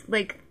just,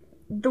 like,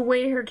 the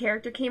way her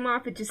character came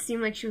off, it just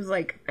seemed like she was,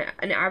 like,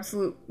 an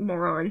absolute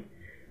moron.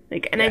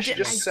 Like, and she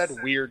just said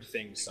weird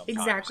things sometimes.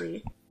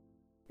 Exactly.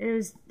 And it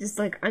was just,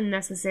 like,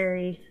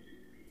 unnecessary.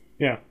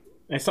 Yeah.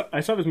 I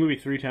saw this movie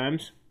 3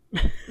 times.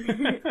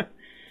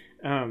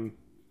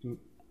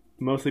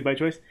 Mostly by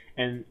choice.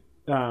 And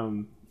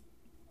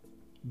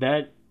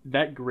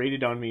that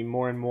grated on me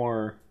more and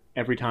more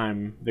every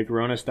time. The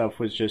Garona stuff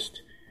was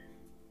just...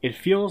 It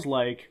feels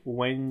like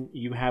when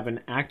you have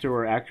an actor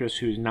or actress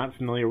who's not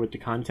familiar with the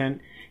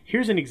content.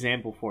 Here's an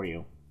example for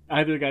you.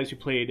 Either the guys who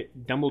played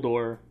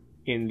Dumbledore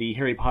in the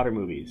Harry Potter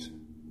movies.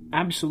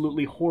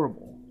 Absolutely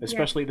horrible.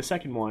 Especially the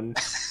second one.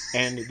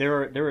 And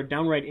there are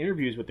downright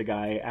interviews with the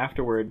guy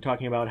afterward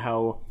talking about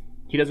how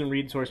he doesn't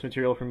read source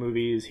material for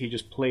movies. He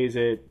just plays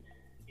it.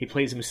 He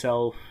plays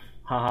himself.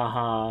 Ha ha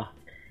ha.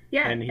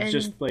 Yeah, and he's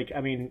just like,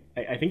 I mean,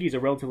 I think he's a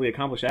relatively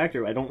accomplished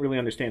actor. I don't really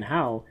understand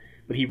how,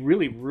 but he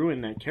really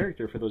ruined that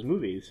character for those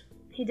movies.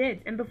 He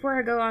did. And before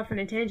I go off on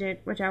a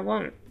tangent, which I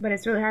won't, but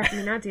it's really hard for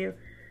me not to,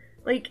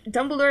 like,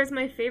 Dumbledore is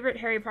my favorite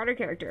Harry Potter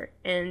character,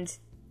 and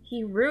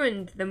he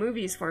ruined the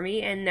movies for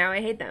me, and now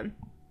I hate them.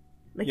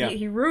 Like,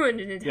 he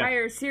ruined an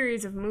entire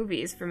series of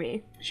movies for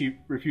me. She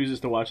refuses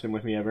to watch them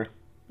with me ever.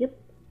 Yep.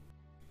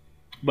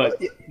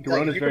 But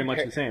Garona's very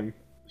much the same.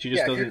 She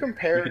just doesn't... if you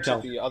compare to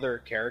the other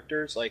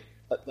characters, like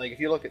if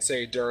you look at,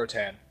 say,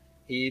 Durotan,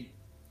 he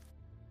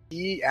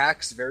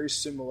acts very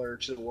similar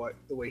to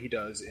the way he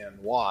does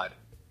in Wad.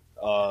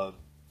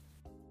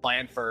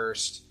 Plan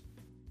first,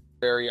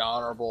 very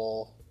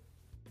honorable,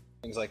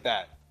 things like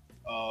that.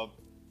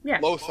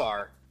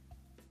 Lothar,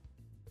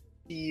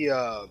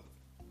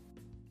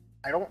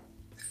 I don't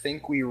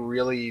think we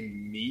really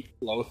meet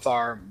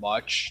Lothar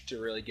much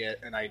to really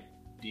get an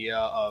idea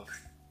of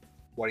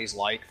what he's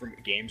like from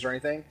games or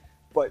anything,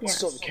 but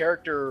still the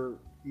character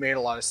made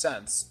a lot of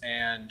sense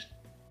and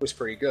was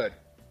pretty good.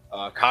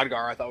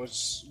 Khadgar I thought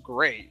was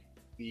great.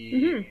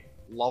 The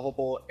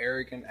lovable,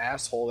 arrogant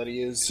asshole that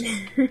he is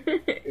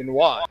in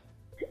Wad.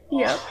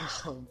 Yeah.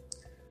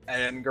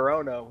 And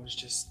Garona was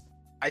just...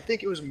 I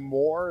think it was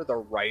more the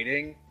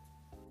writing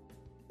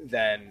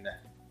than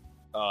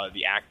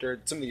the actor.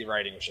 Some of the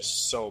writing was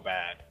just so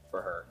bad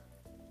for her.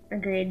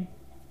 Agreed.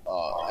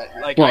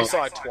 I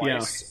saw it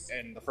twice,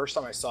 and the first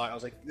time I saw it, I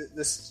was like,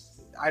 "This,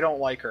 I don't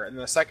like her." And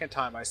the second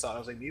time I saw it, I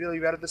was like, "Maybe it'll be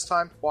better this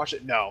time." Watch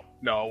it. No,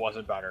 it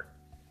wasn't better.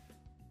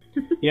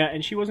 Yeah,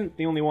 and she wasn't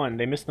the only one.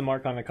 They missed the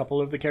mark on a couple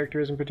of the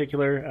characters in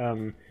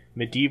particular.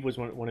 Medivh was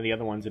one of the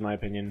other ones, in my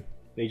opinion.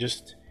 They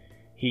just...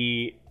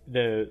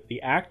 The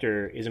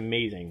actor is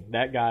amazing.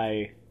 That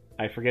guy,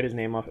 I forget his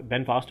name off...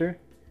 Ben Foster?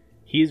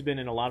 He's been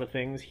in a lot of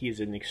things. He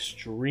is an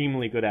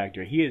extremely good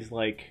actor. He is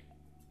like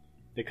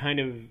the kind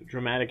of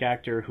dramatic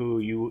actor who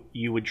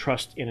you would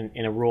trust in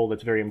a role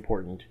that's very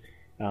important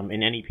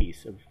in any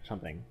piece of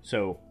something.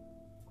 So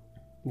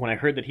when I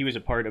heard that he was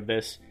a part of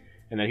this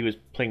and that he was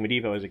playing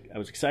Medivh, I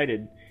was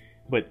excited.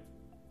 But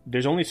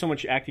there's only so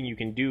much acting you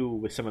can do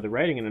with some of the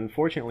writing, and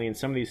unfortunately in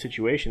some of these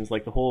situations,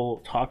 like the whole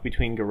talk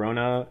between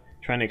Garona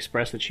trying to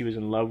express that she was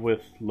in love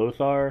with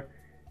Lothar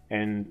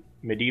and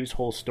Medivh's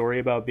whole story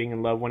about being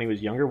in love when he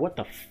was younger, what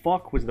the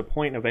fuck was the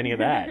point of any of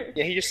that?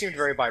 Yeah, he just seemed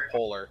very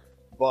bipolar.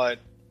 But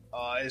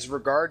as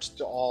regards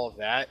to all of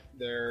that,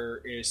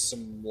 there is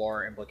some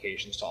more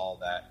implications to all of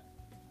that.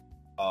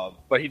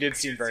 But he did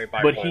seem very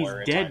bipolar. But he's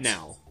dead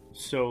now.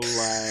 So,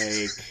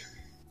 like...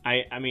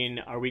 I mean,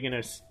 are we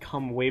going to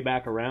come way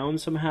back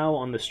around somehow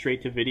on the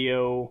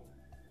straight-to-video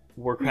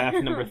Warcraft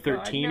number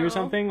 13 or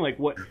something? Like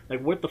what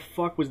the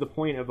fuck was the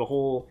point of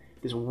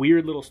this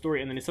weird little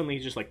story, and then suddenly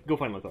he's just like, go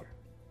find Lothar.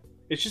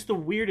 It's just the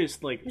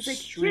weirdest, like,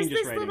 strangest here's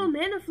this writing. little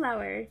mana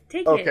flower.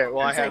 Take it. Okay,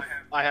 well,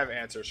 I have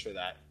answers for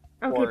that.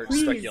 Okay, or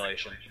please.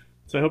 speculation.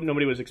 So I hope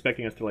nobody was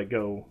expecting us to, like,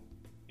 go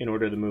in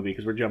order of the movie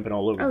because we're jumping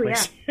all over the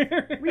place.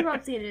 Yeah. We've all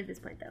seen it at this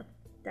point, though.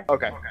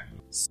 Definitely. Okay.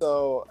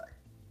 So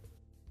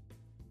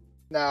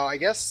now I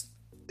guess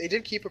they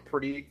did keep a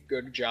pretty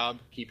good job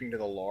keeping to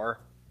the lore.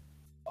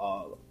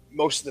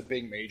 Most of the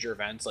big major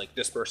events, like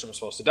this person was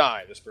supposed to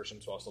die, this person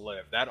was supposed to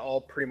live, that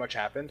all pretty much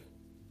happened.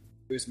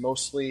 It was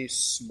mostly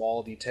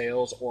small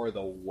details or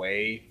the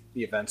way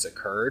the events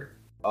occurred.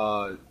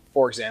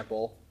 For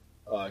example,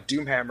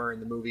 Doomhammer in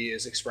the movie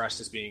is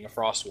expressed as being a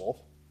frost wolf.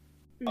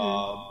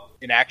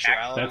 In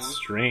actuality, that's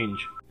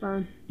strange.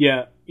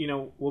 Yeah,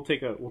 we'll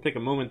take a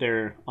moment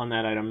there on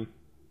that item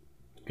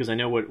because I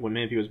know what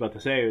Matthew was about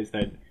to say is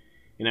that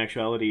in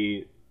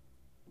actuality,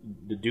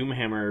 the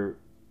Doomhammer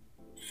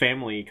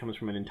family comes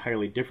from an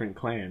entirely different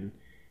clan,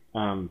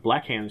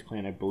 Black Hand's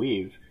clan, I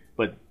believe.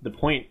 But the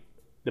point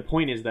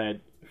is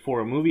that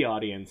for a movie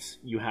audience,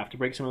 you have to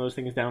break some of those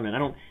things down, and I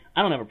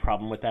don't have a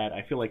problem with that.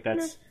 I feel like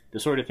that's the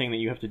sort of thing that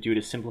you have to do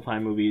to simplify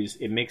movies.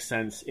 It makes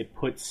sense. It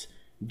puts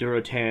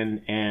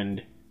Durotan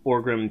and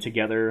Orgrim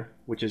together,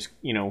 which is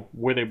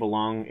where they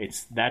belong.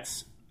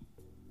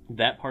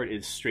 That part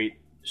is straight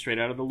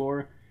out of the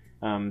lore.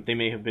 They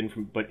may have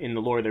been but in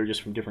the lore they're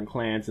just from different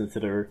clans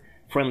instead of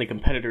friendly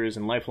competitors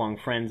and lifelong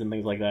friends and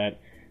things like that.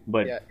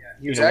 But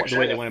the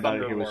way they went about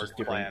it here was just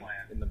different.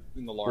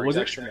 In the lore, he's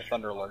actually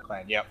from the Thunderlord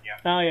clan. Yep.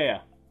 Oh yeah.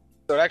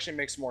 So it actually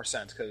makes more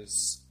sense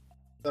because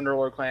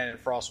Thunderlord clan and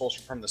Frostwolves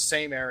are from the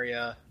same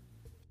area,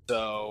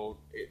 so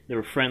they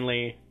were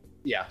friendly.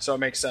 Yeah, so it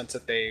makes sense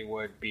that they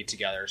would be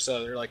together.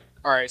 So they're like,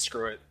 all right,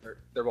 screw it.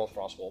 They're both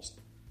Frostwolves.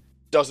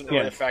 Doesn't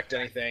really affect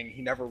anything.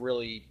 He never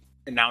really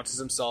announces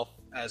himself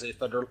as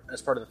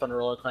part of the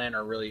Thunderlord clan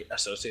or really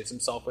associates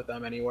himself with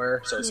them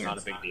anywhere, so it's not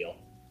a big deal.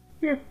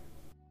 Yeah.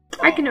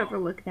 I can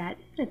overlook that.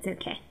 That's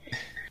okay.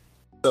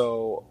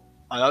 So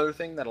another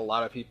thing that a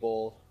lot of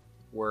people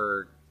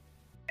were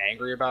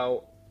angry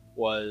about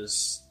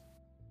was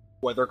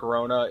whether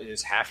Garona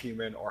is half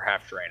human or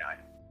half Draenei.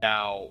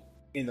 Now,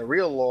 in the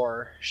real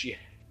lore,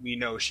 we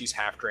know she's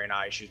half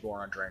Draenei. She's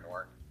born on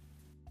Draenor.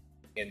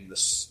 In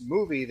this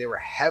movie, they were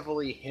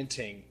heavily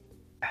hinting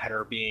at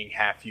her being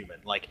half human,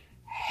 like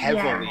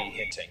heavily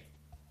hinting.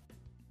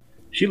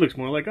 She looks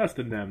more like us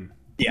than them.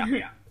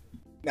 Yeah.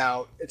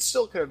 Now, it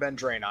still could have been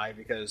Draenei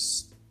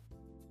because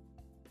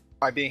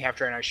by being half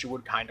Draenei, she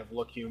would kind of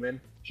look human.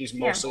 She's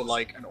mostly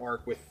like an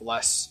orc with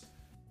less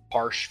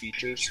harsh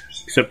features.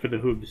 Except for the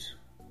hooves.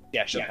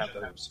 Yeah, she doesn't have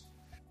the hooves.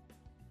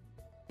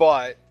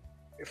 But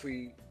if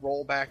we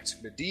roll back to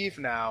Medivh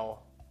now,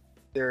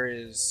 there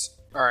is...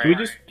 All right.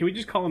 Can we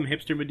just call him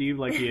Hipster Medivh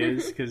like he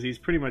is? Because he's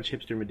pretty much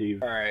Hipster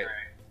Medivh. All right.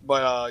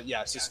 But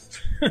it's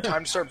just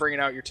time to start bringing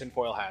out your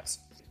tinfoil hats.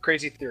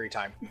 Crazy theory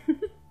time.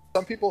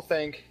 Some people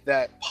think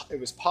that it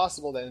was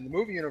possible that in the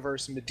movie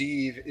universe,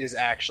 Medivh is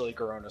actually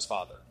Garona's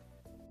father.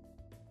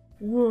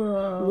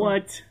 Whoa.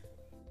 What?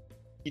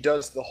 He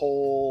does the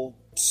whole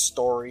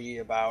story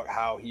about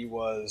how he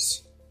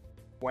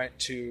went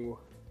to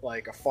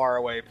like a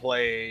faraway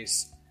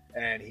place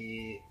and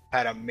he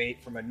had a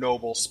mate from a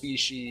noble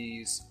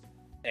species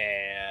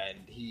and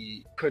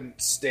he couldn't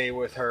stay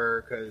with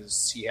her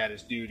because he had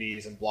his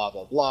duties and blah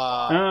blah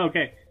blah. Oh,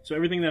 okay. So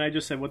everything that I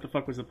just said, what the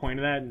fuck was the point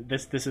of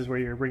that? This is where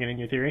you're bringing in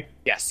your theory?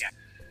 Yes.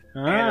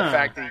 And the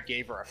fact that he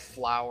gave her a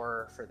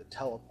flower for the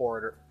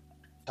teleport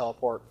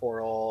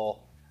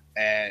portal,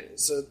 and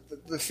so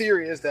the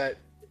theory is that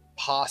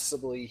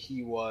possibly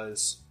he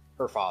was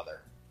her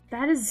father.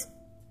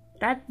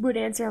 That would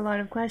answer a lot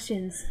of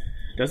questions.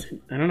 Does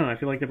it? I don't know. I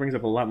feel like that brings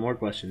up a lot more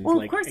questions.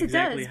 Well, of course it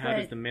does. Exactly how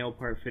does the male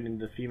part fit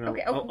into the female?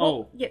 Okay.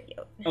 Yeah.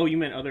 Oh, you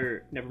meant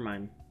other. Never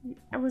mind.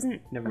 I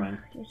wasn't. Never mind.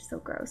 You're so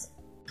gross.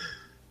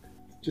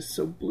 Just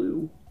so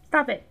blue.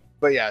 Stop it.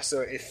 But yeah,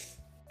 so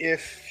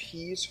if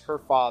he's her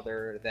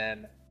father,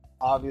 then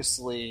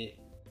obviously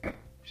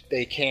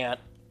they can't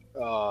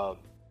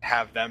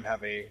have them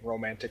have a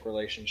romantic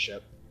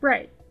relationship.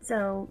 Right.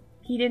 So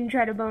he didn't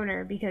try to bone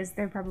her because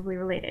they're probably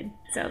related.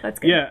 So that's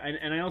good. Yeah,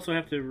 and I also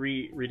have to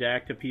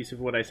redact a piece of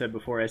what I said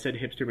before. I said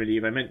Hipster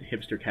Medivh. I meant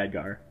Hipster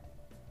Khadgar.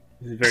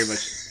 This is very much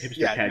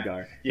Hipster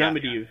Khadgar. Not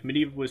Medivh.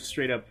 Medivh was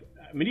straight up...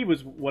 Medivh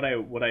was what I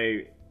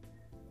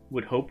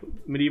would hope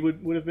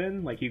Medivh would have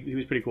been. Like, he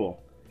was pretty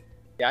cool.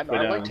 Yeah,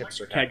 I liked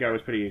Hipster Khadgar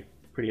was pretty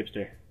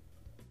hipster.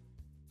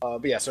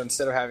 But yeah, so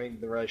instead of having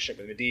the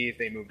relationship with Medivh,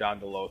 they moved on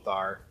to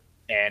Lothar.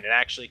 And it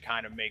actually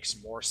kind of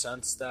makes more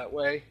sense that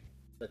way,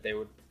 that they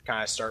would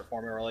kind of start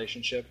forming a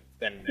relationship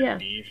than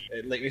Medivh.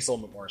 It makes a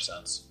little bit more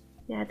sense.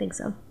 Yeah, I think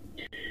so.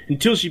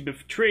 Until she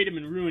betrayed him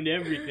and ruined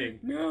everything.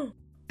 No.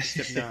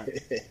 Except not.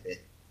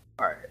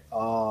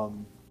 Alright.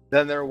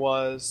 Then there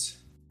was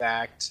the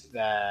fact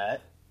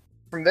that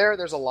from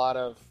there's a lot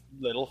of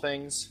little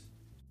things.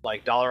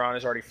 Like Dalaran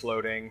is already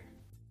floating.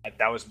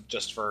 That was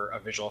just for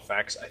visual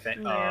effects. I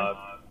think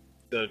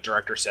the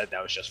director said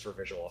that was just for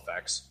visual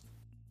effects.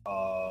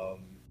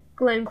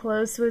 Glenn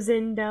Close was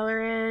in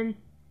Dalaran.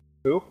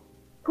 Who?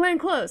 Glenn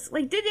Close.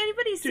 Like, did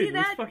anybody see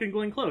that? Dude, fucking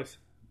Glenn Close.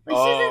 Like,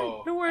 she's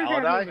in the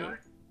Warcraft movie.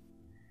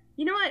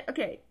 You know what?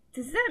 Okay,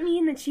 does that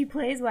mean that she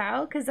plays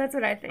WoW? Because that's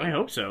what I think. I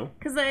hope so.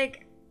 Because,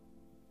 like,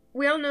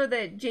 we all know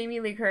that Jamie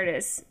Lee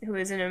Curtis, who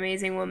is an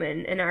amazing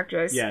woman, an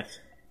actress, yes,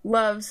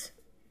 loves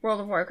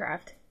World of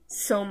Warcraft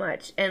so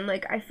much. And,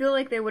 like, I feel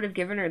like they would have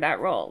given her that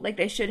role. Like,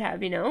 they should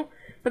have, you know?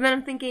 But then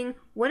I'm thinking,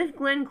 what if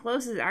Glenn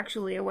Close is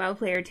actually a WoW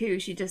player, too?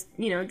 She just,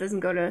 you know,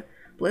 doesn't go to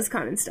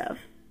BlizzCon and stuff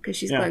because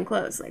she's Glenn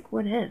Close. Like,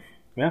 what if?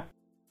 Yeah.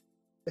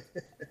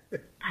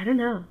 I don't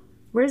know.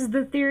 Where's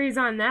the theories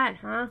on that,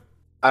 huh?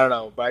 I don't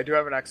know, but I do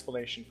have an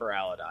explanation for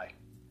Aladi.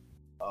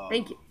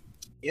 Thank you.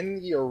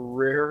 In the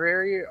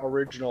very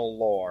original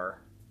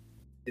lore,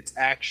 it's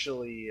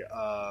actually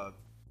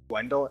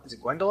Gwendolyn. Is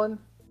it Gwendolyn?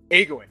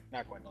 Egwene,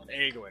 not Gwendolyn.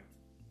 Egwene,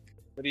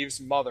 Medivh's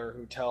mother,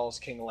 who tells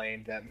King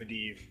Lane that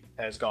Medivh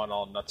has gone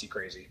all nutsy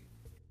crazy.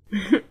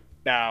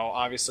 Now,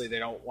 obviously,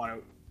 they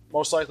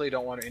most likely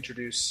don't want to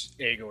introduce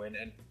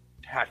Egwene and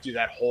have to do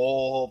that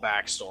whole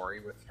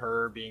backstory with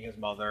her being his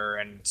mother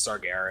and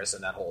Sargeras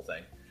and that whole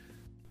thing.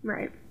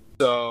 Right.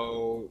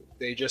 So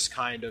they just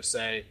kind of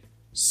say,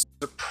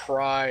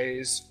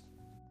 surprise,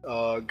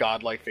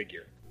 godlike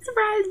figure.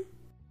 Surprise!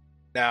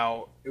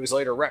 Now, it was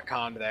later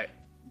retconned that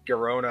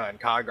Garona and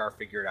Khadgar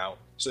figured out,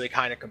 so they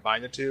kind of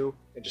combine the two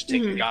and just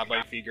take the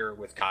godlike figure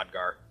with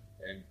Khadgar,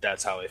 and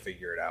that's how they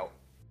figure it out.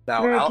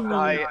 Now,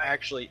 Aladi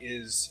actually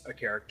is a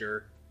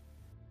character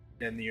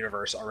in the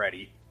universe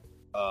already.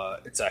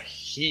 It's a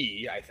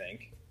he, I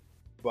think,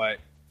 but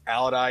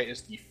Aladi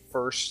is the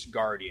first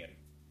Guardian.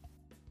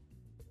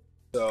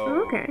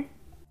 So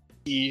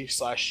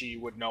he/she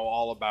would know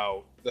all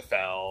about the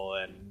Fel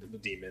and the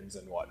demons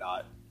and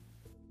whatnot.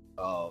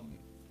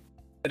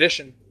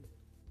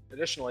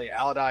 Additionally,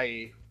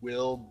 Aladi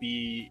will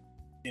be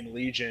in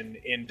Legion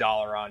in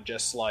Dalaran,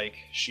 just like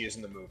she is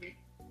in the movie.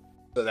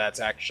 So that's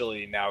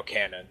actually now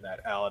canon,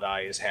 that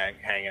Aladi is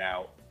hanging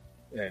out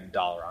in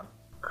Dalaran.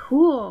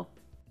 Cool.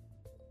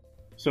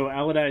 So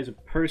Aladi is a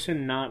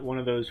person, not one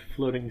of those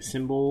floating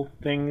symbol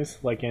things,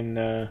 like in,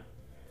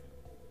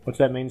 what's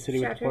that main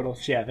city with the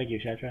portals? Yeah, thank you,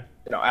 Shatra.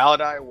 No,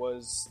 Aladi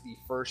was the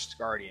first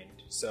Guardian,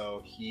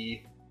 so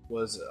he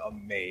was a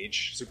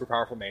mage, super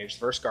powerful mage,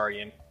 first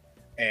Guardian,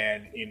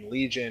 and in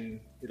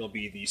Legion, it'll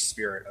be the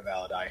spirit of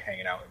Aladi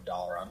hanging out in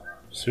Dalaran.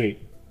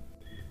 Sweet.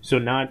 So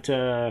not,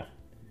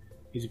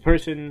 he's a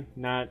person,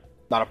 not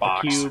a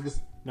box. A cube,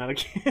 not a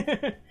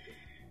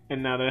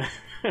and not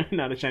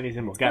a Chinese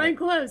symbol. Got it.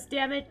 Close,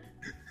 damn it.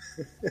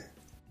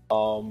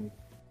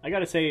 I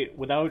gotta say,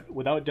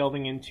 without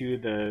delving into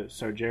the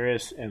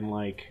Sargeras and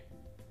like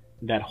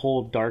that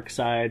whole dark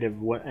side of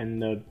what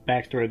and the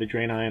backstory of the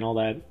Draenei and all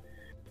that,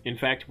 in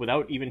fact,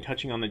 without even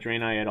touching on the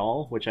Draenei at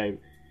all, which I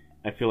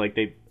feel like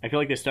they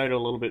started a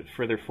little bit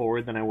further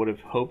forward than I would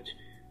have hoped,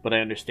 but I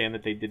understand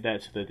that they did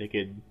that so that they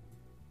could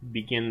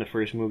begin the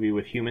first movie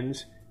with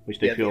humans, which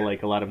they feel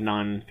like a lot of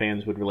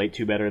non-fans would relate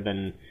to better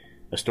than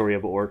a story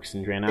of orcs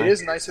and Draenei. It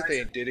is nice that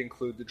they did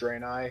include the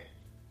Draenei,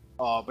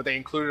 but they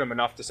included them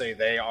enough to say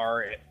they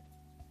are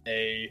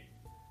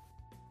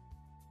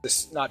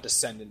not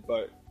descendant,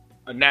 but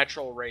a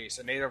natural race,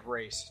 a native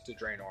race to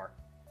Draenor,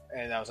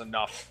 and that was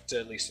enough to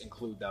at least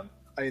include them.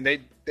 I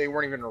mean, they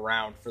weren't even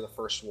around for the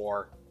first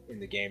war in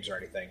the games or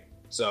anything,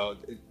 so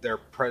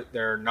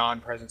their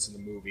non-presence in the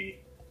movie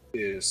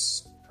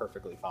is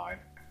perfectly fine.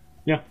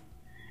 Yeah,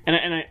 and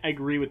I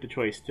agree with the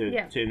choice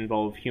to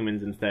involve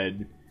humans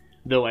instead.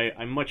 Though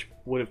I much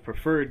would have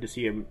preferred to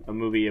see a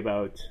movie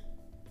about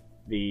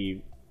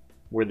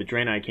where the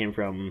Draenei came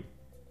from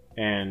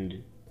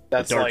and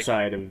the dark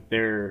side of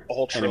their a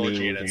whole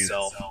trilogy in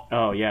itself.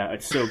 Oh yeah,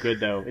 it's so good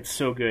though. It's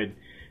so good.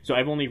 So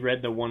I've only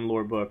read the one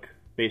lore book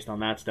based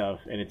on that stuff,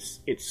 and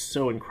it's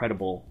so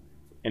incredible,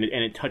 and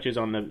it touches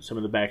on some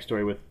of the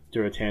backstory with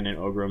Durotan and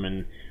Ogrim,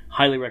 and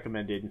highly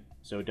recommended.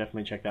 So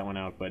definitely check that one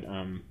out. But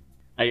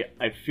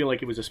I feel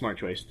like it was a smart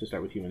choice to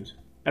start with humans.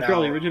 After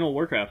all, the original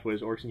Warcraft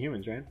was orcs and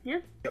humans, right? Yeah.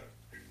 Yep.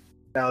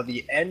 Now,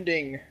 the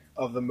ending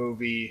of the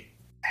movie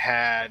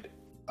had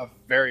a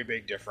very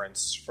big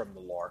difference from the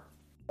lore.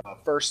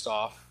 First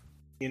off,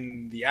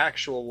 in the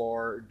actual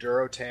lore,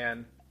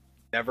 Durotan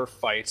never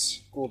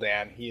fights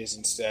Gul'dan. He is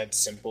instead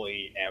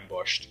simply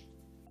ambushed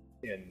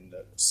in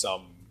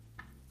some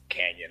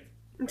canyon.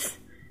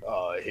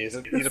 He's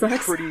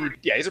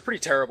a pretty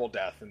terrible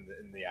death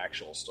in the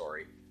actual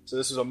story. So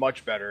this was a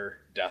much better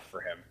death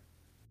for him,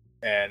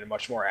 and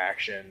much more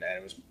action,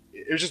 and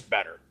it was just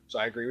better. So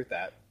I agree with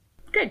that.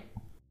 Good.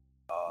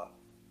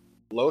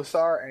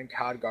 Lothar and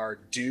Khadgar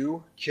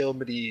do kill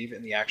Medivh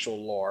in the actual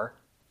lore,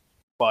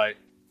 but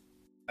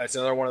it's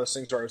another one of those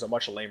things where it was a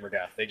much lamer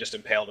death. They just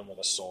impaled him with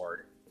a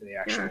sword in the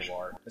actual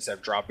lore instead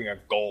of dropping a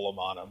golem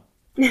on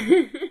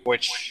him.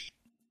 Which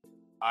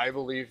I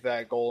believe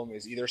that golem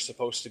is either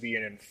supposed to be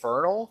an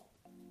infernal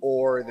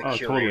or the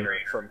curator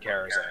from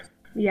Karazhan.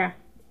 Yeah.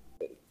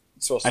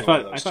 I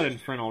thought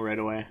infernal right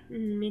away.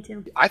 Me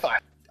too. I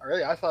thought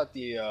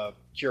the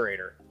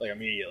curator, like,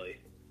 immediately.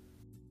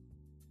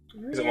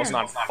 Because it wasn't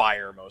on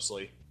fire,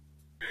 mostly.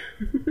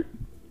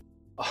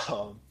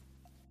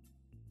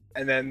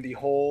 And then the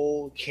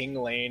whole King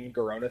Lane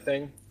Garona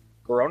thing.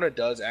 Garona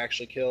does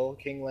actually kill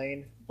King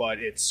Lane, but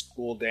it's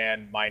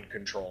Gul'dan mind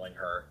controlling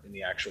her in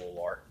the actual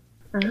lore.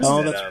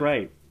 Oh, that's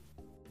right.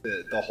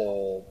 the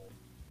whole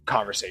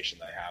conversation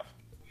they have.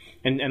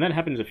 And that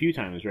happens a few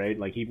times, right?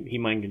 Like he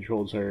mind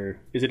controls her.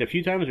 Is it a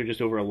few times or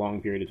just over a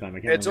long period of time?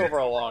 It's over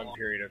a long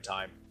period of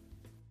time.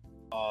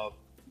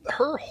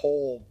 Her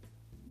whole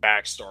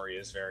backstory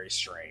is very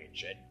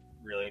strange and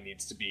really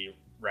needs to be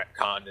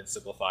retconned and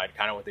simplified,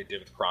 kind of what they did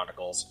with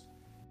Chronicles.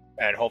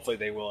 And hopefully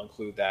they will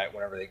include that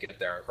whenever they get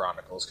there in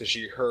Chronicles, because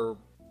her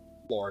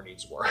lore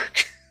needs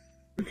work.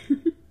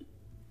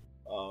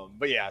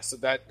 But yeah, so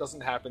that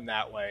doesn't happen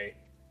that way.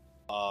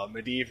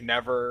 Medivh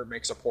never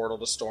makes a portal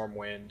to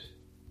Stormwind.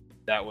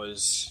 That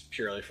was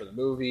purely for the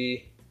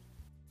movie.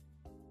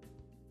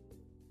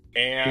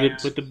 And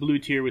but the blue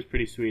tear was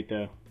pretty sweet,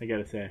 though, I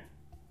gotta say.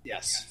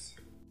 Yes.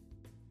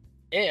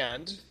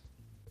 And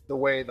the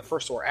way the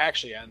first war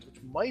actually ends,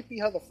 which might be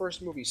how the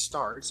first movie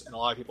starts, and a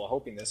lot of people are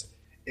hoping this,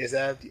 is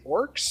that the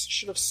orcs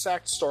should have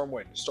sacked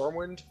Stormwind.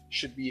 Stormwind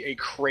should be a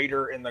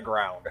crater in the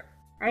ground.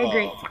 I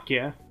agree. Fuck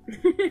yeah.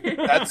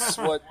 That's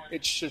what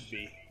it should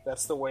be.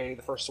 That's the way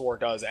the first war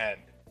does end.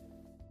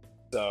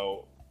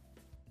 So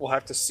we'll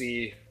have to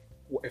see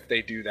if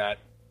they do that.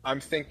 I'm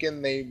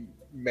thinking they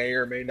may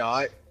or may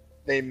not.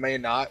 They may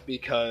not,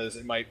 because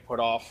it might put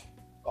off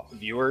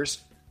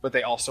viewers, but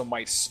they also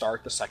might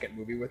start the second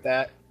movie with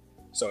that.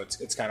 So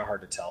it's kind of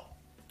hard to tell.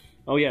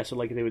 Oh yeah, so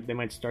like they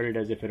might start it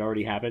as if it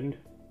already happened?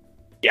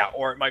 Yeah,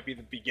 or it might be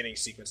the beginning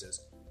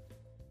sequences.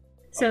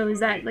 So is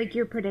that like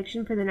your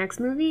prediction for the next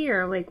movie,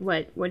 or like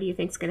what do you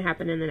think is going to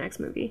happen in the next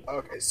movie?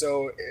 Okay,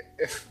 so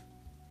if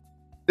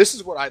this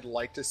is what I'd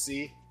like to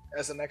see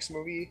as the next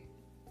movie,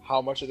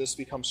 how much of this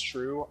becomes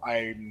true,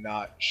 I'm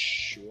not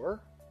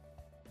sure.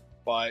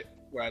 But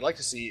what I'd like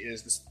to see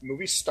is this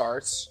movie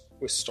starts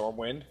with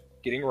Stormwind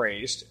getting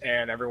raised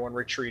and everyone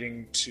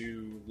retreating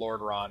to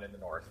Lordran in the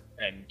north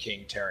and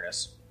King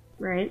Taranis.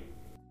 Right.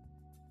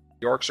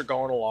 The orcs are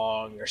going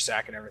along, they're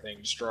sacking everything,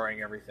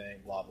 destroying everything,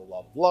 blah, blah,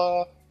 blah,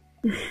 blah.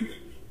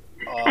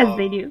 As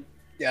they do.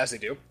 Yeah, as they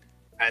do.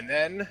 And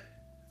then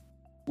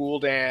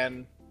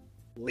Gul'dan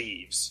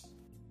leaves,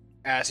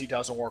 as he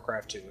does in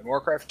Warcraft 2. In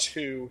Warcraft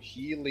 2,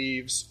 he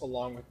leaves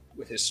along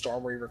with his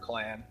Stormreaver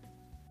clan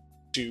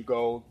to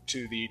go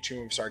to the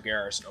Tomb of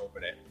Sargeras and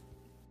open it.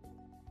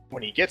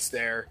 When he gets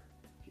there,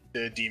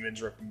 the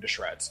demons rip him to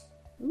shreds.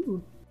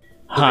 Ooh.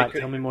 Hot,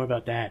 tell me more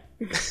about that.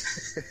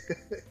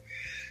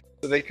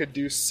 So they could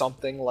do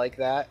something like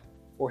that,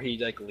 where he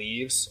like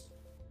leaves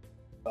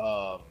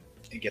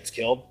and gets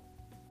killed.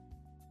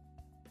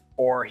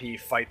 Or he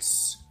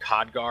fights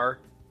Khadgar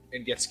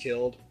and gets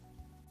killed.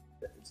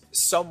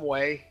 Some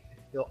way,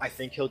 I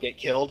think he'll get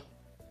killed,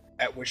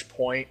 at which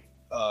point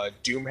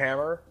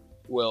Doomhammer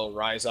will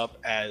rise up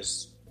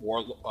as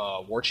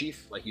war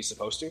chief, like he's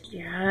supposed to.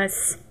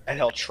 Yes. And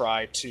he'll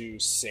try to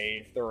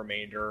save the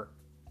remainder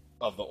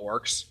of the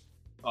orcs,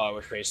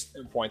 which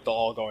point they'll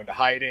all go into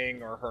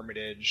hiding or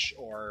hermitage,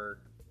 or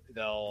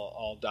they'll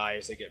all die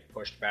as they get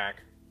pushed back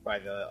by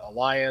the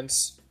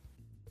Alliance.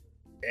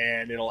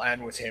 And it'll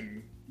end with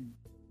him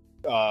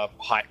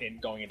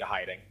going into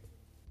hiding.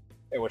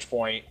 At which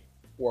point,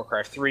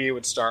 Warcraft 3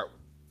 would start.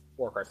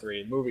 Warcraft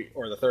 3 movie,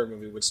 or the third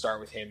movie, would start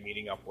with him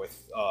meeting up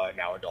with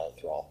now adult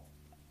Thrall.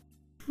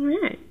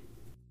 Alright.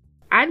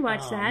 I'd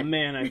watch that. Oh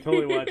man, I'd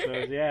totally watch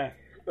those, yeah.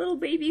 Little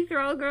baby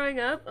Thrall growing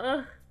up.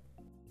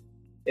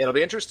 It'll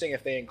be interesting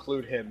if they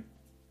include him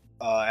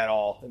at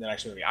all in the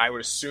next movie. I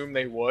would assume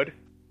they would.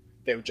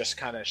 They would just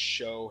kind of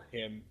show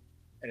him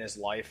and his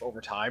life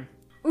over time.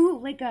 Ooh,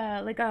 like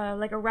a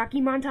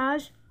Rocky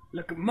montage?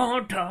 Like a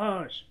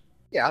montage!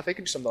 Yeah, they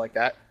could do something like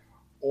that.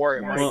 Or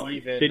it might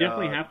even... They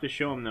definitely have to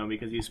show him, though,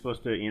 because he's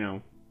supposed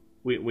to,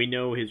 we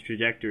know his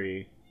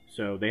trajectory,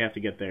 so they have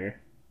to get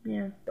there.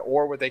 Yeah.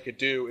 Or what they could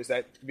do is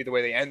that could be the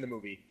way they end the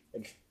movie.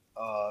 And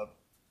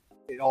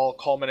it all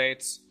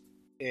culminates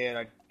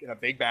in a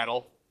big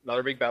battle,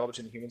 another big battle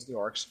between the humans and the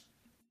orcs.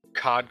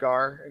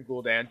 Khadgar and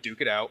Gul'dan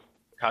duke it out.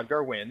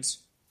 Khadgar wins.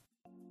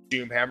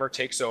 Doomhammer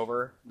takes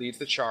over, leads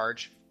the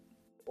charge.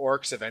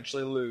 Orcs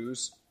eventually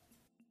lose.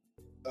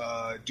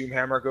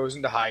 Doomhammer goes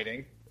into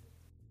hiding.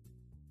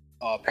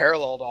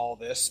 Parallel to all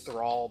this,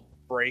 Thrall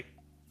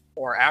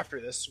after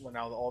this, when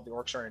now all the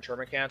orcs are in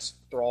internment camps,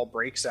 Thrall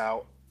breaks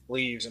out,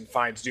 leaves, and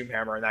finds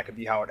Doomhammer, and that could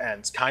be how it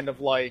ends. Kind of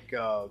like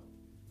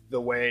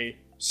the way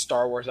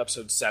Star Wars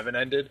Episode 7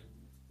 ended,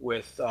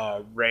 with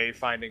Rey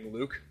finding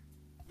Luke.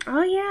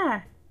 Oh,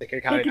 yeah. They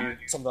could kind of do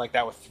something like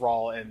that with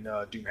Thrall and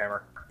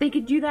Doomhammer. They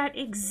could do that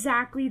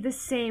exactly the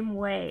same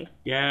way.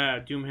 Yeah,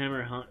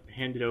 Doomhammer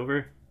handed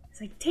over.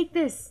 It's like, take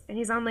this, and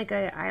he's on like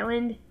an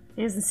island, and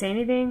he doesn't say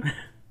anything.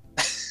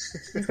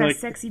 He's got a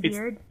sexy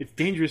beard. It's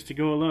dangerous to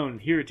go alone.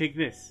 Here, take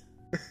this.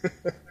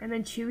 And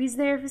then Chewie's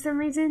there for some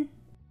reason?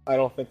 I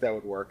don't think that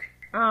would work.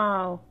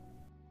 Oh.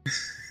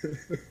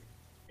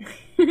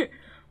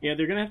 Yeah,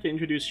 they're gonna have to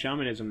introduce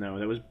shamanism,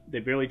 though. They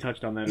barely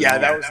touched on that. Yeah,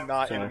 that was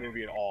not in the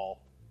movie at all,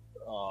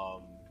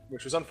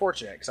 which was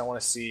unfortunate because I want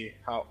to see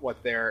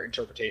what their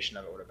interpretation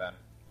of it would have been.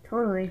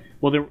 Totally.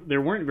 Well,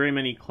 there weren't very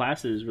many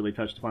classes really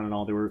touched upon at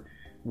all. There were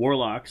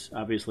warlocks,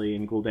 obviously,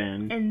 in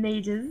Gul'dan. And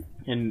mages.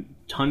 And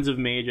tons of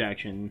mage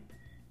action.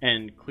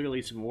 And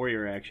clearly some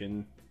warrior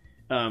action.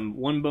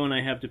 One bone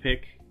I have to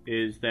pick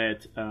is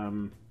that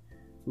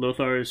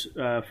Lothar's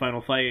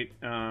final fight,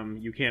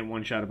 you can't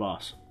one-shot a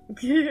boss.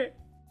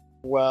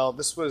 Well,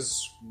 this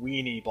was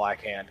Weenie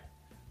Black Hand.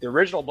 The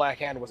original Black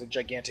Hand was a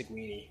gigantic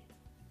weenie.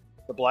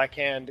 The Black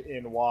Hand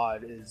in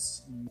WoD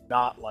is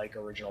not like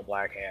original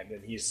Black Hand,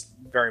 and he's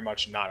very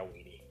much not a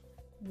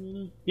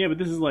weenie. Yeah, but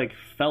this is like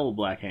Fell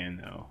Black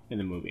Hand, though, in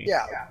the movie.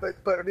 Yeah,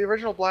 but the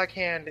original Black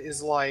Hand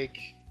is like...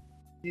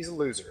 he's a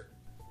loser.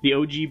 The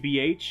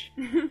OGBH?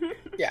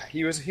 Yeah,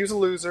 he was a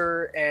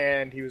loser,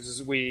 and he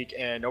was weak,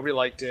 and nobody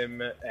liked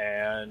him,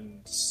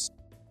 and...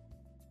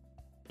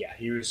 yeah,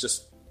 he was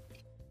just...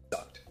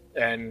 sucked.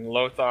 And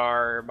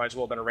Lothar might as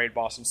well have been a raid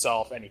boss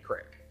himself, and he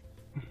crit.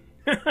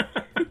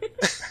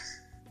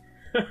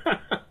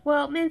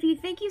 Well, Manfi,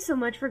 thank you so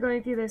much for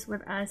going through this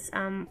with us.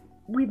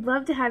 We'd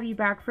love to have you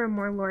back for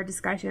more lore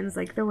discussions,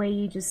 like the way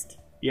you just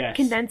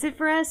condense it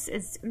for us.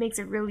 Makes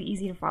it really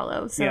easy to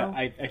follow. So yeah,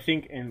 I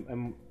think,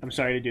 and I'm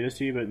sorry to do this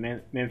to you, but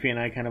Manfi and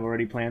I kind of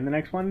already planned the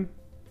next one.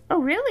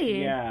 Oh,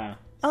 really? Yeah.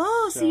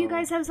 Oh, so you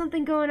guys have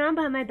something going on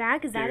behind my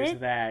back? Is that it? There's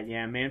that,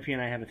 yeah. Manfi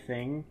and I have a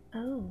thing.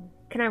 Oh.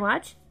 Can I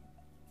watch?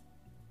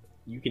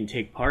 You can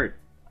take part.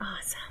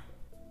 Awesome.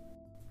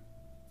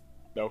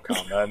 No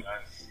comment.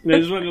 I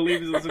just wanted to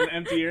leave some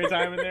empty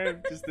airtime in there,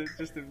 just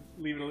to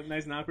leave it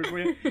nice and awkward for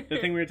you. The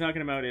thing we were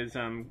talking about is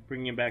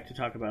bringing him back to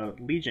talk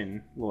about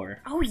Legion lore.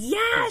 Oh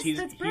yes,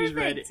 that's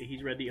perfect.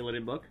 He's read the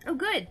Illidan book. Oh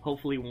good.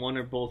 Hopefully one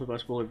or both of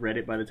us will have read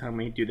it by the time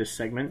we do this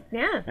segment.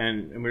 Yeah.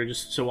 And we're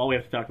just so all we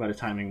have to talk about is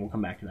timing. We'll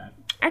come back to that.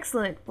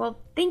 Excellent. Well,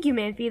 thank you,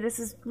 Manfi. This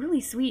is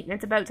really sweet, and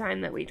it's about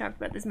time that we talked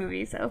about this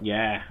movie. So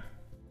yeah.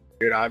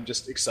 Dude, I'm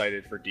just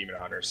excited for Demon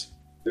Hunters.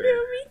 Yeah,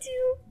 me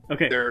too.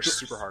 Okay. They're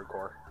super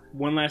hardcore.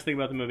 One last thing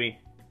about the movie.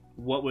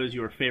 What was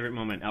your favorite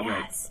moment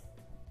outright? Yes.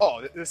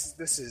 Oh, this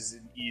is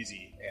an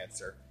easy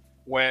answer.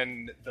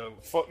 When the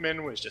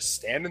footman was just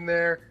standing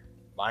there,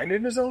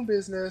 minding his own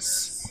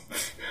business,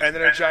 and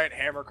then a giant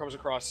hammer comes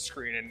across the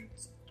screen and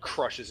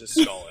crushes his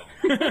skull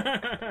in.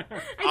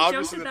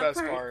 Obviously the best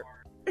part.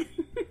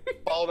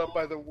 Followed up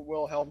by the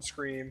Wilhelm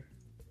scream.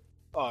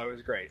 Oh, it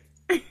was great.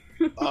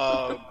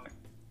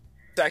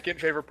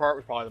 Second favorite part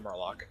was probably the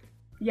Murloc.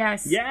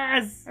 Yes.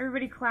 Yes!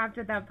 Everybody clapped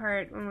at that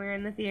part when we were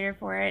in the theater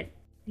for it.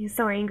 He was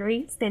so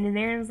angry, standing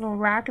there in his little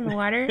rock in the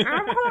water.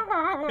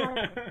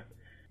 All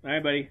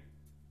right, buddy.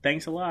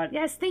 Thanks a lot.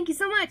 Yes, thank you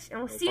so much. And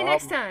we'll see you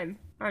next time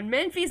on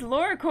Menfi's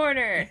Lore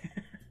Corner.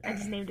 I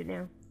just named it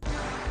now.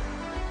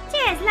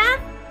 Cheers, love.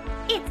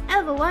 It's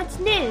Overwatch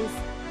News.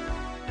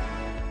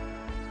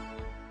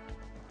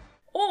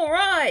 All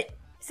right.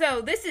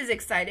 So this is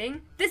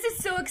exciting. This is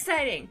so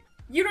exciting.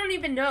 You don't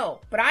even know,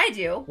 but I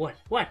do. What?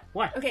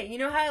 Okay, you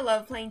know how I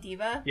love playing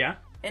D.Va? Yeah.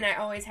 And I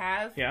always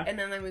have. Yeah. And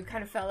then like, we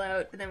kind of fell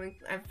out, but then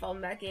I've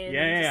fallen back in.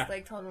 Yeah, and yeah. Just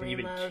like totally and you've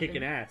in been love.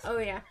 Kicking ass. Oh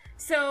yeah.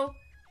 So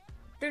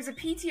there's a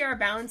PTR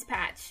balance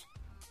patch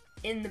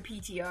in the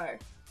PTR.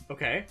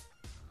 Okay.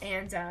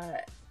 And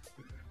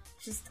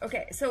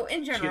so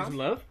in general, she gets some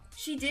love?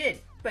 She did,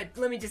 but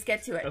let me just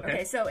get to it.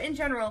 Okay, so in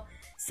general,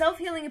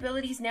 self-healing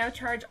abilities now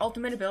charge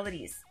ultimate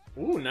abilities.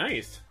 Ooh,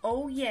 nice.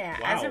 Oh yeah.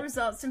 Wow. As a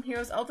result, some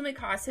heroes' ultimate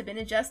costs have been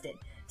adjusted.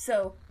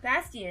 So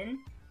Bastion,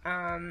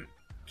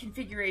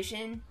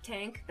 configuration,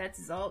 tank, that's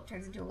his ult,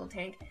 turns into a little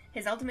tank.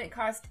 His ultimate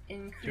cost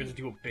increased. Turns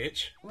into a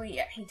bitch? Well,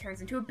 yeah, he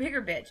turns into a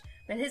bigger bitch.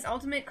 But his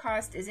ultimate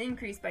cost is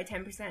increased by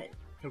 10%.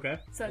 Okay,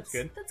 so that's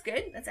good. That's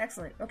good. That's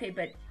excellent. Okay,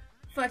 but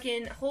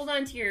fucking hold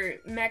on to your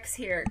mechs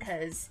here,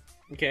 because...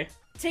 Okay.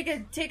 Take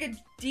a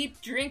deep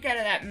drink out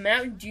of that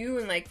Mountain Dew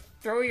and, like,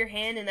 throw your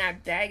hand in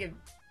that bag of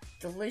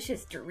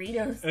delicious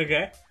Doritos.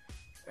 Okay.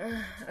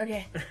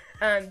 Okay.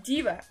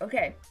 D.Va,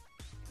 okay.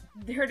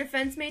 Her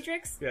defense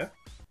matrix? Yeah.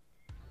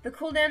 The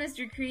cooldown is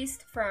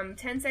decreased from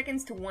 10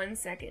 seconds to 1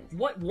 second.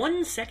 What?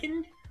 1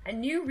 second? A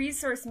new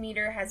resource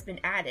meter has been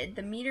added.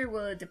 The meter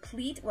will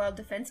deplete while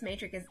defense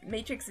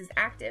matrix is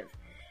active,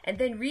 and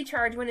then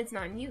recharge when it's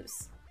not in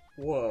use.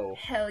 Whoa.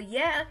 Hell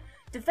yeah!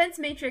 Defense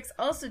matrix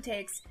also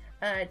takes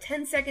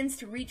 10 seconds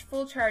to reach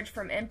full charge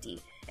from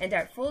empty, and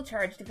at full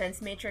charge, defense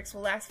matrix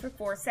will last for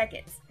 4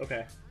 seconds.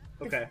 Okay.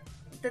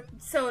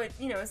 So,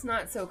 it's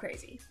not so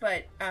crazy.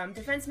 But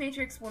defense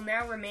matrix will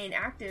now remain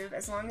active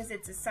as long as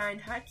its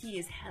assigned hotkey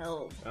is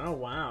held. Oh,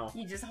 wow.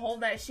 You just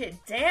hold that shit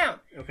down.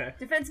 Okay.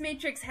 Defense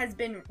matrix has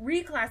been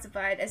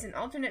reclassified as an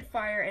alternate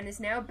fire and is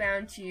now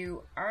bound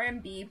to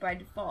RMB by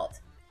default.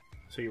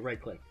 So you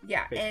right-click.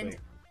 Yeah, basically.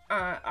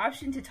 And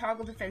option to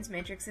toggle defense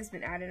matrix has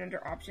been added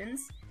under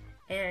options.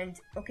 And,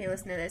 okay,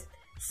 listen to this.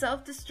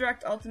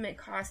 Self-destruct ultimate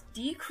cost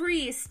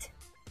decreased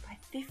by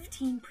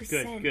 15%.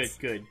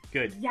 Good.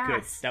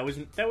 Yes.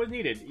 Good. That was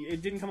needed.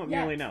 It didn't come up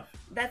nearly enough.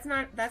 That's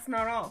not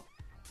all.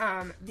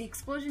 The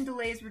explosion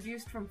delay is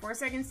reduced from 4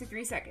 seconds to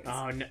 3 seconds.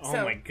 Oh, no,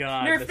 so, my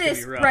god. Nerf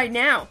this right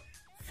now.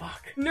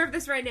 Fuck. Nerf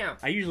this right now.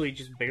 I usually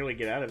just barely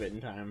get out of it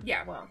in time.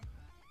 Yeah, well.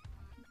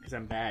 Because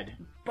I'm bad.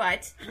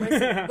 But,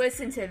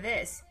 listen to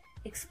this.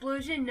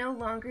 Explosion no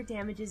longer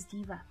damages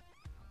D.Va.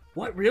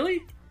 What,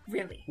 really?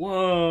 Really.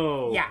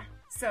 Whoa. Yeah.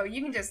 So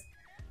you can just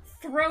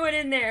throw it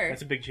in there.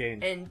 That's a big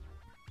change. And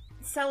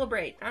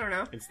celebrate. I don't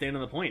know. And stand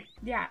on the point.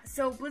 Yeah,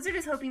 so Blizzard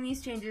is hoping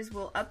these changes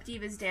will up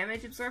D.Va's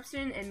damage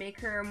absorption and make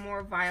her a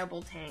more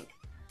viable tank.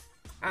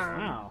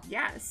 Wow.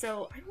 Yeah,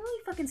 so I'm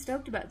really fucking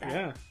stoked about that.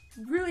 Yeah.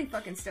 Really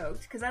fucking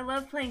stoked, because I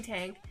love playing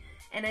tank,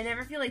 and I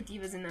never feel like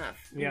D.Va's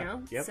enough, you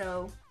know? Yep.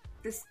 So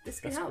this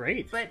can help. That's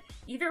great. But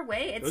either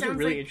way, Those sounds are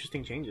really like...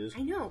 interesting changes.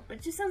 I know, but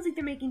it just sounds like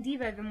they're making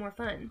D.Va even more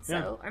fun.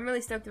 So I'm really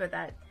stoked about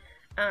that.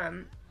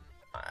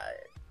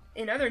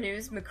 In other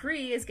news,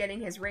 McCree is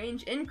getting his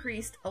range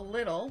increased a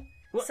little,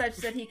 such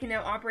that he can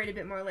now operate a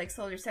bit more like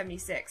Soldier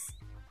 76.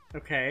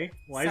 Okay,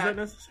 why is that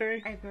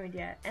necessary? I have no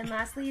idea. And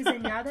lastly,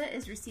 Zenyatta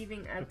is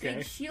receiving a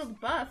big shield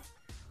buff,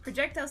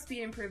 projectile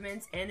speed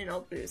improvements, and an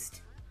ult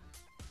boost.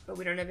 But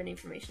we don't have any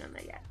information on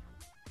that yet.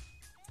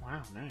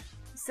 Wow, nice.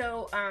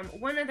 So,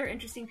 one other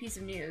interesting piece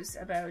of news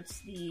about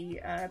the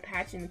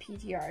patch in the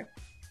PTR.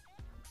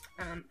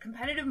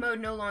 Competitive mode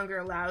no longer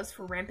allows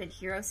for rampant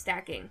hero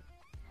stacking.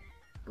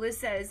 Blizz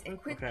says, in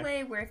quick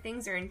play where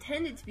things are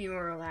intended to be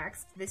more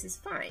relaxed, this is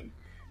fine.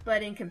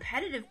 But in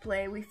competitive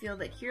play, we feel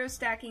that hero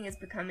stacking is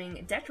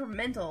becoming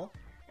detrimental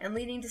and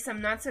leading to some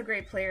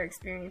not-so-great player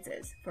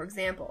experiences. For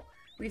example,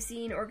 we've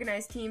seen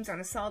organized teams on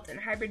Assault and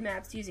hybrid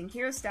maps using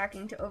hero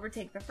stacking to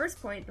overtake the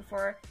first point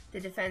before the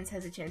defense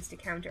has a chance to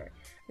counter.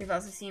 We've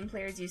also seen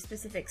players use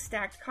specific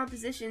stacked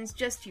compositions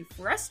just to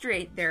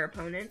frustrate their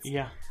opponents,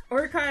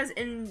 or cause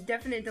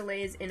indefinite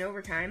delays in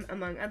overtime,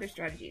 among other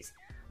strategies.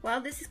 While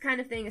this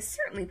kind of thing is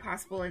certainly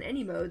possible in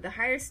any mode, the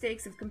higher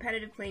stakes of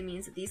competitive play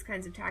means that these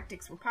kinds of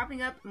tactics were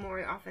popping up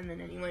more often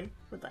than anyone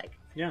would like.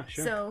 Yeah,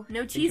 sure. So,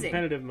 no cheesing. In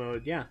competitive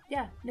mode, Yeah,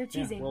 no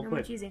cheesing. No more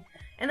cheesing.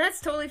 And that's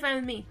totally fine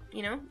with me,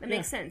 you know? It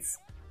makes sense.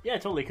 Yeah,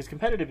 totally, because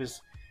competitive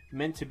is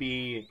meant to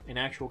be an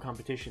actual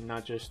competition,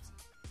 not just,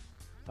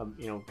 kind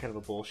of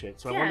a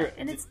bullshit. So I wonder,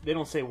 and they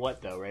don't say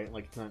what, though, right?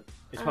 Like,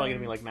 it's probably going to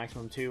be like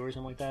maximum 2 or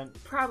something like that?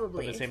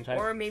 Probably. Of the same type?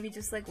 Or maybe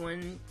just like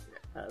one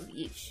of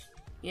each.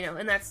 You know,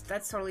 and that's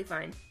totally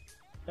fine.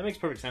 That makes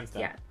perfect sense, though.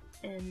 Yeah,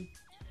 and...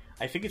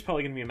 I think it's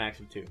probably going to be a max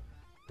of 2.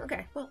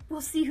 Okay, well,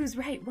 we'll see who's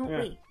right, won't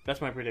we?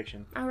 That's my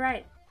prediction. All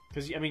right.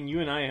 Because, I mean,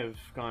 you and I have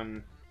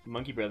gone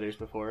Monkey Brothers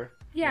before.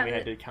 Yeah, we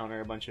had to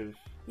counter a bunch of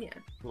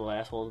little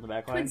assholes in the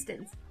back line.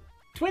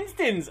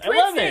 Twinstons! I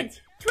love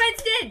it!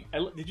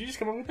 Twinston! Did you just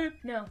come up with it?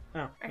 No.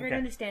 Oh, I heard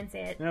Understand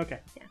say it. Okay.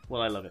 Yeah.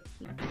 Well, I love it.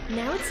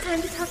 Now it's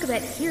time to talk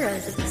about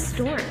Heroes of the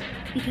Storm,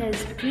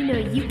 because we know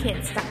you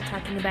can't stop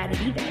talking about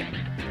it either.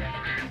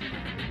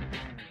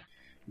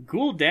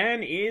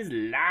 Gul'dan is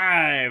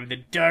live! The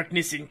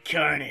darkness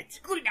incarnate!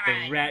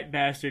 Gul'dan! The rat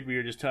bastard we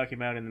were just talking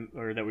about,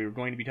 that we were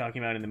going to be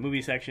talking about in the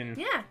movie section.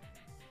 Yeah.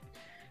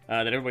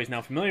 That everybody's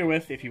now familiar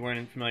with, if you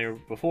weren't familiar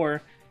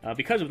before,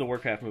 because of the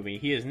Warcraft movie.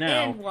 He is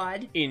now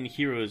in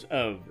Heroes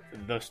of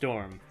the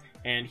Storm.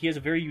 And he has a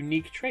very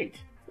unique trait.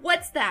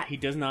 What's that? He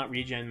does not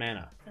regen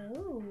mana.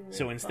 Oh.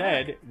 So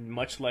instead,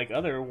 much like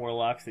other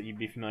warlocks that you'd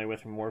be familiar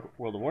with from World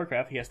of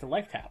Warcraft, he has to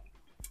life tap.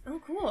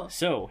 Oh, cool.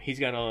 So he's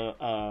got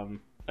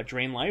a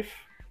drain life,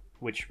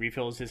 which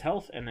refills his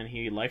health, and then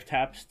he life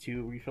taps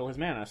to refill his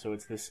mana. So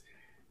it's this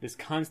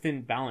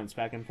constant balance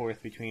back and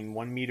forth between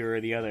one meter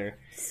or the other.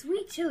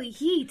 Sweet chili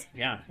heat.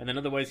 Yeah, and then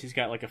otherwise he's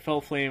got like a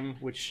Fel Flame,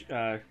 which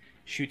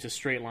shoots a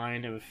straight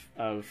line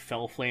of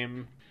Fel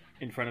Flame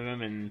in front of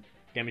him and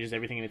damages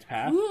everything in its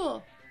path.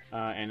 Cool.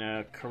 And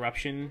a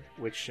Corruption,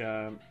 which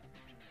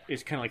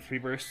is kind of like 3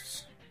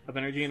 bursts of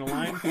energy in a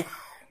line.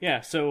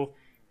 Yeah, so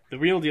the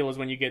real deal is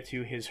when you get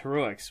to his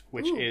heroics,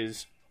 which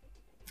is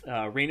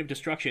Reign of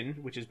Destruction,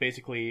 which is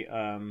basically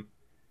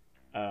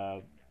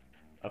a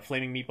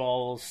Flaming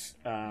Meatballs,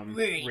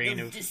 Reign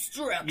of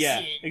Destruction.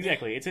 Yeah,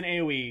 exactly. It's an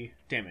AoE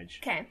damage.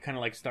 Okay. Kind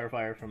of like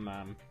Starfire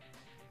from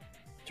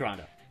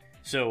Toronto.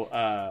 So,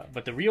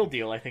 but the real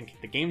deal, I think,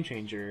 the game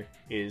changer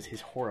is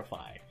his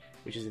Horrify,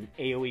 which is an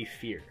AoE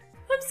fear.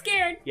 I'm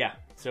scared. Yeah,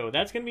 so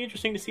that's gonna be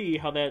interesting to see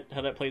how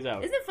that plays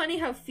out. Isn't it funny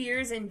how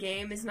fears in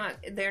game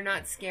they're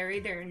not scary,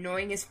 they're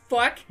annoying as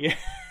fuck? Yeah.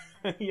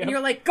 Yep. And you're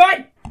like,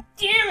 God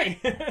damn it!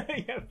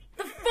 Yep.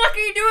 The fuck are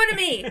you doing to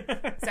me?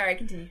 Sorry,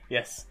 continue.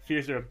 Yes,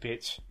 fears are a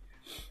bitch.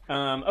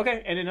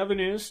 Okay, and in other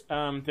news,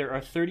 there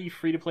are 30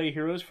 free-to-play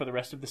heroes for the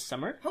rest of the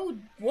summer. Oh,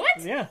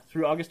 what? Yeah,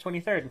 through August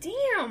 23rd.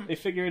 Damn! They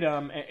figured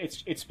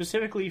it's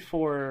specifically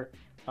for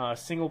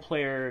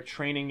single-player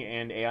training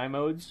and AI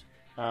modes,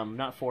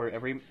 not for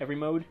every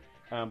mode,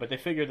 but they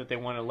figured that they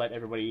want to let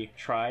everybody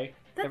try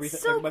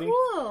everybody.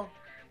 Cool!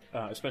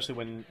 Especially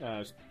when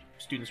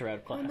students are out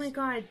of class. Oh my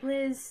god,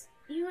 Blizz,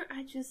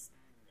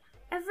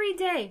 every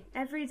day,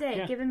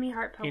 giving me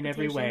heart palpitations. In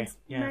every way,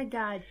 yeah. My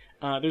god.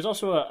 There's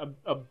also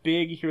a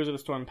big Heroes of the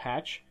Storm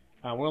patch.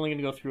 We're only going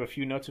to go through a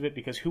few notes of it,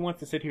 because who wants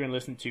to sit here and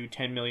listen to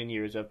 10 million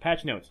years of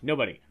patch notes?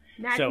 Nobody.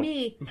 Not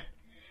me.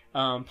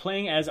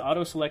 Playing as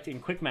auto-select in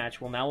Quick Match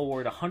will now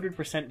award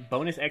 100%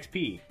 bonus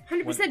XP.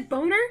 100%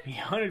 boner?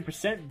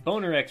 100%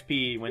 boner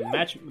XP when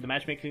the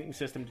matchmaking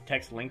system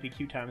detects lengthy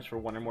queue times for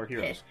one or more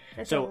heroes. Okay.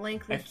 That's a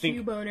lengthy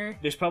queue boner.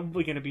 There's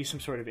probably going to be some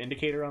sort of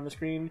indicator on the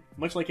screen,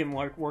 much like in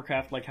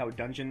Warcraft, like how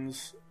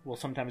dungeons will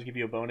sometimes give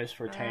you a bonus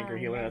for tank or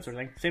healer, that sort of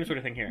thing. Same sort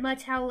of thing here.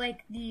 Much how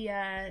like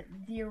the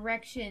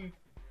erection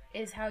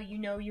is how you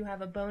know you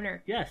have a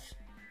boner. Yes,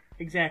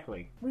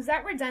 exactly. Was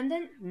that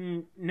redundant?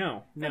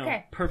 No.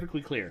 Okay.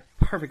 Perfectly clear.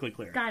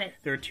 Got it.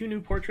 There are 2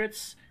 new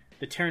portraits.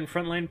 The Terran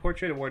Frontline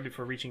portrait, awarded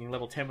for reaching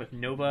level 10 with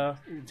Nova,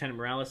 Lieutenant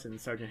Morales,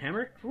 and Sergeant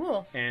Hammer.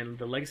 Cool. And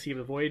the Legacy of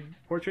the Void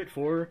portrait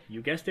for,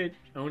 you guessed it,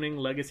 owning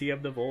Legacy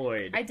of the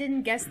Void. I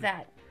didn't guess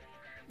that.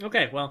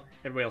 Okay, well,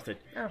 everybody else did.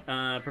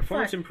 Oh.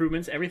 Performance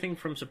improvements, everything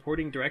from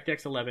supporting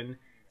DirectX 11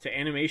 to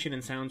animation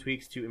and sound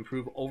tweaks to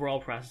improve overall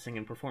processing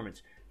and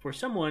performance. For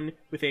someone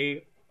with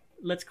a,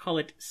 let's call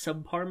it,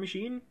 subpar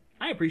machine,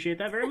 I appreciate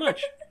that very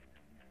much.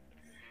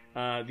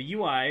 The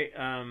UI...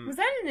 Was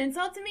that an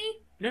insult to me?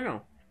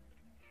 No.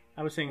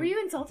 I was saying... Were you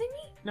insulting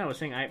me? No, I was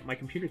saying my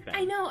computer's bad.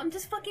 I know, I'm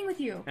just fucking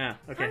with you. Ah,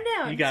 okay. Calm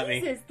down. You got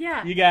Jesus, me.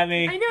 Yeah. You got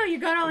me. I know, you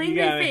got all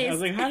angry face. I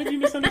was like, how did you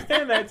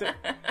misunderstand that?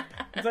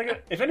 It's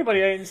like, if anybody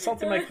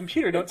insulted my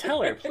computer, don't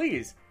tell her,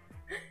 please.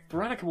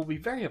 Veronica will be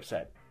very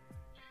upset.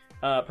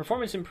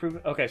 Performance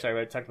improvement... Okay,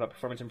 sorry, I talked about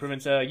performance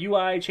improvements.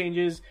 UI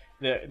changes.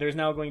 There's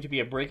now going to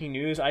be a breaking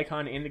news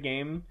icon in the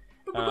game.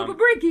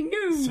 Breaking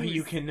news! So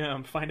you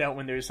can find out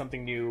when there's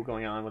something new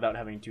going on without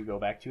having to go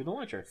back to the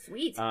launcher.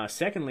 Sweet.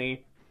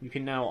 Secondly, you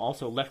can now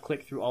also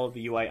left-click through all of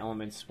the UI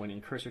elements when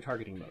in cursor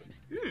targeting mode.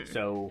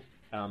 So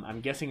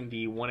I'm guessing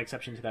the one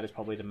exception to that is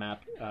probably the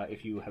map,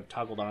 if you have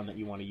toggled on that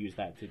you want to use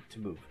that to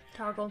move.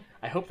 Toggle.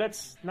 I hope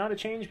that's not a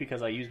change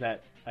because I use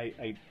that.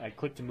 I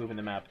click to move in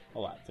the map a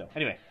lot. So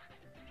anyway,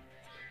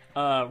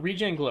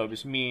 regen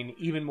globes mean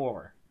even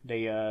more.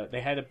 They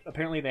had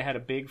a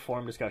big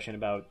forum discussion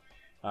about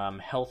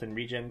health and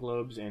regen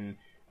globes and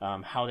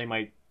how they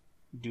might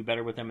do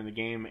better with them in the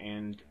game,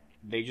 and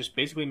they just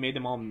basically made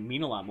them all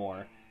mean a lot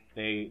more.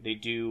 They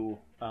do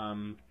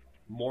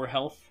more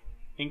health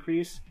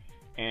increase,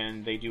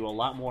 and they do a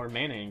lot more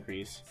mana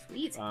increase.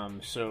 Sweet.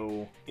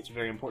 So it's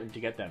very important to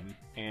get them.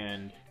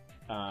 And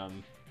or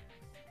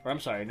I'm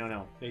sorry,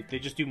 no. They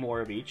just do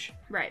more of each.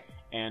 Right.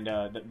 And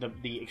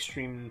the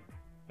extreme,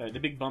 the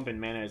big bump in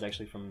mana is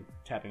actually from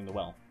tapping the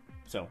well.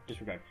 So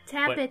disregard.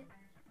 Tap it.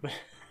 But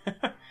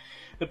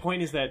the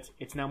point is that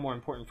it's now more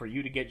important for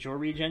you to get your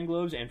regen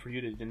globes and for you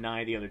to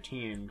deny the other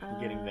team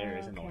from getting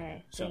theirs in the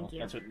way. So thank you.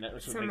 that's what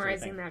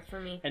Summarizing that for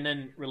me. And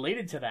then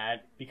related to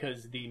that,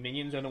 because the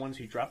minions are the ones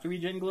who drop the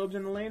regen globes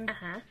in the lane,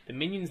 the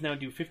minions now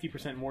do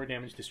 50% more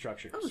damage to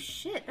structures. Oh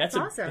shit, that's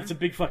awesome. That's a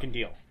big fucking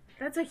deal.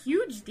 That's a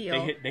huge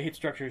deal. They hit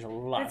structures a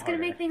lot That's going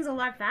to make things a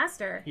lot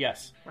faster.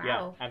 Yes. Wow.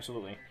 Yeah,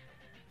 absolutely.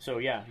 So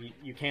yeah,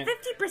 you can't...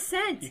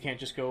 50%! You can't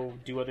just go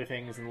do other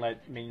things and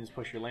let minions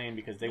push your lane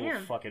because they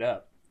will fuck it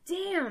up.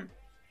 Damn.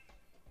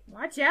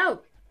 Watch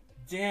out.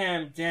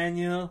 Damn,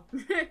 Daniel.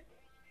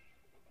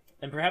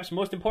 And perhaps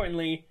most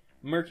importantly,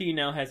 Murky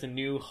now has a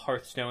new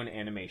Hearthstone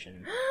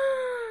animation.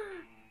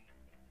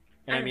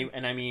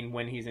 And I mean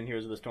when he's in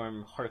Heroes of the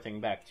Storm, hearthing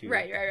back to...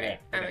 Right. Yeah,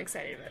 I'm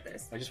excited about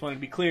this. I just wanted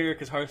to be clear,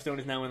 because Hearthstone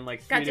is now in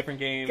like 3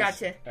 different games.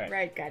 Gotcha.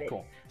 Right, got it.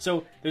 Cool.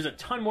 So there's a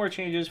ton more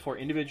changes for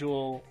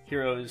individual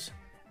heroes,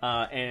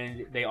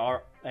 and they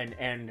are in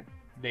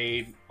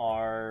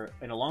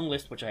a long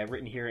list, which I have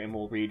written here, and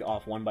we'll read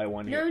off one by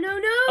one here.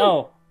 No!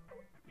 Oh!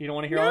 You don't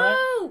want to hear all that?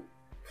 No!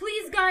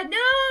 Please, God, no!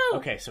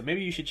 Okay, so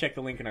maybe you should check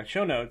the link in our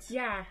show notes.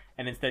 Yeah.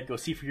 And instead go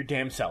see for your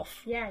damn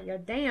self. Yeah, your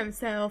damn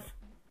self.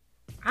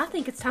 I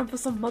think it's time for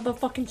some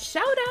motherfucking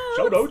shout-outs!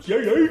 Shout-outs,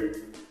 yay!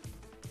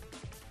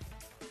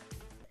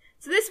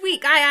 So this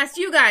week, I asked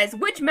you guys,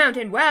 which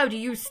mountain WoW do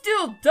you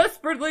still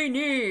desperately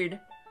need?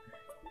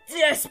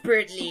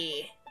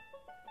 Desperately!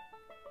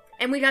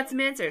 And we got some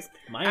answers.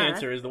 My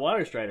answer is the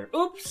Water Strider.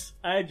 Oops!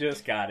 I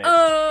just got it.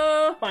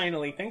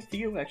 Finally. Thanks to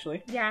you,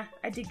 actually. Yeah,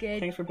 I did good.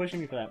 Thanks for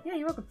pushing me for that. Yeah,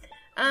 you're welcome.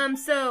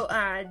 So,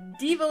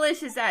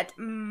 Divalish is at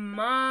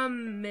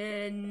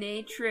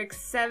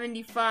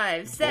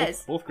Mominatrix75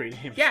 says... Both great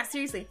names. Yeah,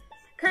 seriously.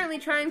 Currently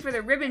trying for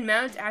the Ribbon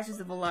Mount, Ashes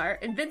of Valar,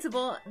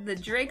 Invincible, the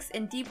Drakes,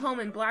 and Deep Home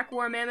and Black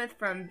War Mammoth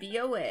from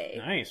BOA.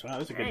 Nice. Wow,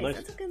 that's a good list.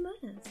 That's a good list,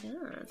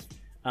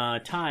 yeah.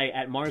 Ty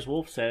at Mars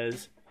Wolf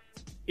says,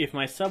 if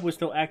my sub was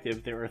still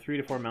active, there are 3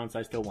 to 4 mounts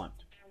I still want.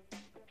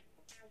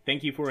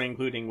 Thank you for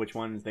including which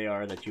ones they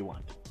are that you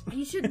want.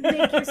 You should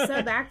make your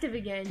sub active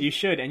again. You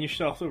should, and you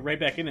should also write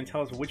back in and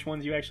tell us which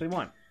ones you actually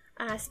want.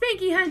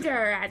 Spanky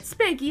Hunter at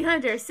Spanky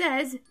Hunter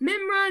says,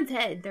 Mimron's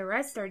head, the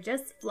rest are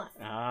just fluff.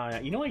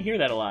 You know, I hear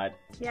that a lot.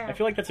 Yeah. I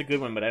feel like that's a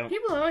good one, but I don't...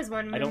 People always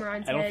want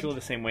Mimron's head. I don't feel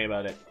the same way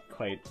about it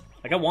quite.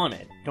 Like, I want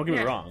it. Don't get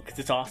me wrong, because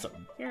it's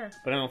awesome. Yeah.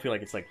 But I don't feel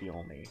like it's, like, the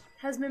only...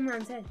 How's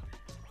Mimron's head?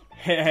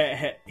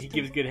 He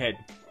gives good head.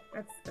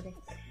 That's okay.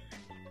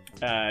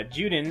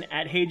 Juden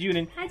at Hey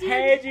Juden. Hi, Juden.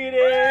 Hey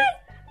Juden!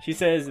 What? She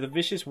says, the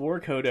Vicious War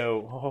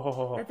Kodo.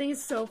 Oh, that thing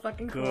is so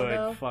fucking cool,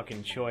 good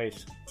fucking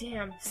choice.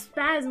 Damn.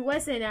 Spaz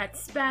Wesson at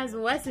Spaz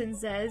Wesson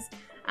says,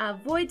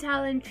 Void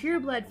Talon,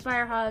 Pureblood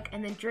Firehawk,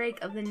 and then Drake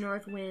of the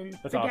North Wind.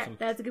 That's awesome.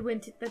 That's a good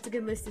win. That's a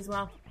good list as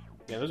well.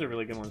 Yeah, those are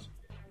really good ones.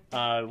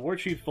 War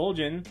Chief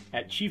Vol'jin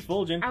at Chief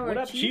Vol'jin. What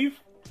up, Chief?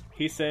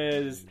 He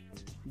says,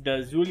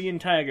 the Zulian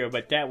Tiger,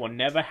 but that will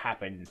never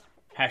happen.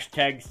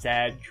 Hashtag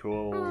sad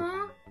troll.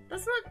 Aww,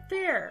 that's not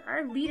fair.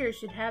 Our leader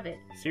should have it.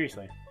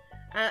 Seriously.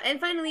 And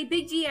finally,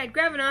 Big G at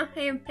Gravina.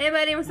 Hey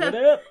buddy, what's up?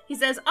 What up? He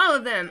says, all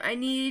of them. I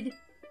need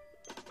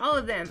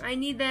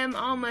them.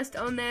 All must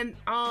own them.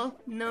 All,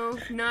 no,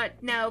 not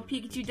now.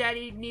 Pikachu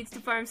Daddy needs to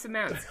farm some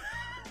mounts.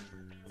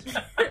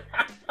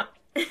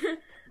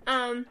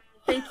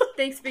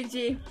 Thanks, Big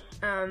G.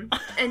 And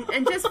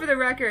just for the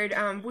record,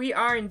 we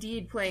are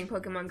indeed playing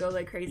Pokemon Go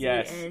like crazy.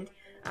 Yes.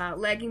 And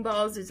Lagging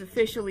Balls is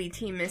officially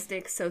Team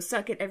Mystic, so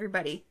suck it,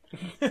 everybody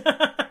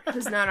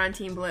who's not on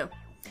Team Blue.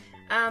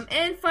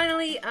 And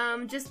finally,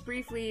 just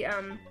briefly,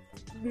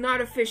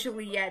 not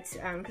officially yet,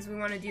 because we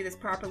want to do this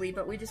properly,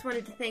 but we just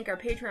wanted to thank our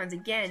Patrons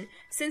again.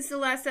 Since the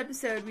last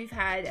episode, we've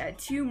had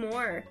 2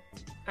 more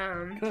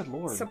Good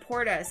Lord.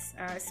 support us.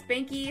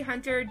 Spanky,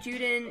 Hunter,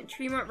 Juden,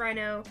 Tremont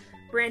Rhino,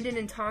 Brandon,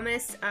 and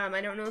Thomas.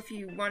 I don't know if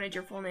you wanted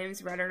your full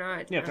names read or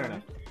not. Yeah, fair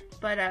enough.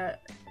 But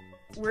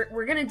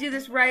we're gonna do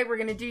this right. We're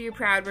gonna do you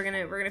proud. We're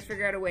gonna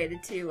figure out a way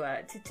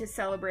to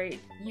celebrate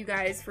you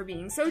guys for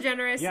being so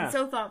generous and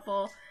so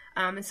thoughtful.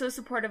 And so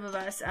supportive of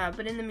us.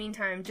 But in the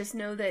meantime, just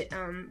know that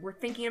we're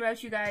thinking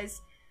about you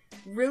guys.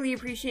 Really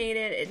appreciate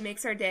it. It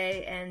makes our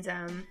day. And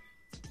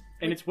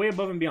it's way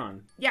above and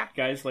beyond. Yeah.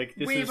 Guys, like,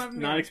 this is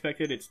not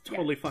expected. It's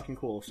totally fucking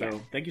cool.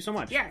 So, thank you so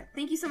much. Yeah,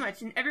 thank you so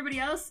much. And everybody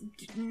else,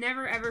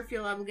 never ever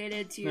feel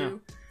obligated to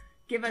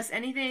give us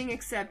anything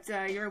except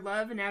your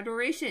love and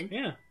adoration.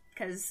 Yeah.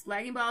 Because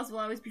Lagging Balls will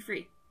always be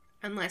free.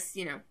 Unless,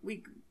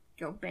 we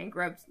go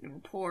bankrupt and we're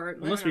poor.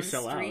 Unless we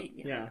sell out.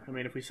 Yeah, I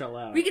mean, if we sell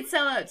out. We could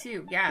sell out,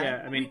 too. Yeah.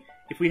 Yeah, I mean,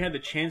 if we had the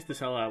chance to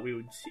sell out, we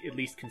would at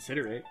least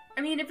consider it.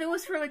 I mean, if it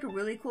was for, like, a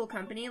really cool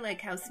company,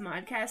 like how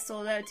Smodcast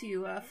sold out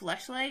to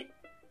Fleshlight.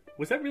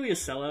 Was that really a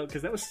sellout?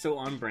 Because that was so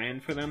on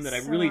brand for them that I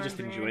really just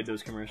enjoyed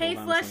those commercials. Hey,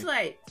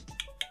 Fleshlight!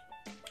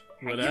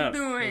 What How up? You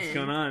doing? What's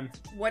going on?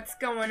 What's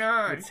going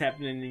on? What's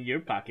happening in your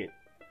pocket?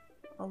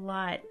 A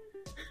lot.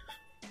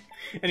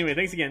 Anyway,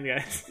 thanks again,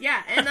 guys.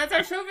 Yeah, and that's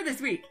our show for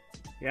this week.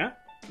 Yeah?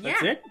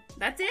 That's it?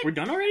 That's it. We're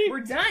done already? We're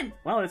done.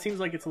 Wow, that seems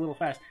like it's a little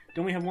fast.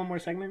 Don't we have one more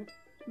segment?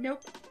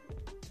 Nope.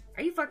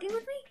 Are you fucking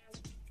with me?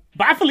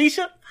 Bye,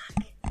 Felicia!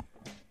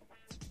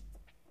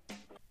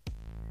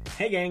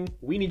 Hey, gang.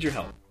 We need your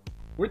help.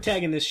 We're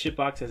tagging this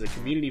shitbox as a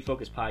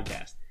community-focused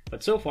podcast,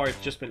 but so far it's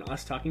just been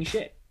us talking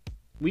shit.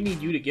 We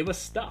need you to give us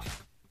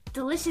stuff.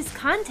 Delicious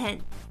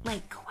content,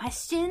 like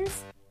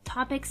questions,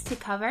 topics to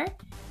cover,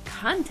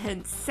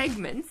 Content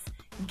segments,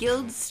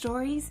 guild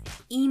stories,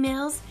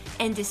 emails,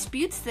 and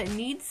disputes that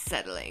need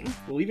settling.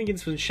 We'll even get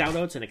some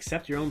shoutouts and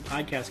accept your own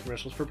podcast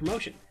commercials for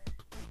promotion.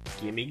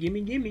 Gimme, gimme,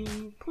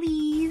 gimme.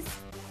 please.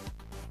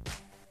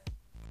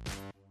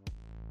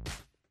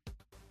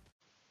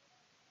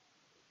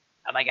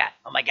 Oh my god,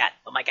 oh my god,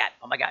 oh my god,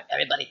 oh my god.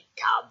 Everybody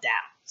calm down.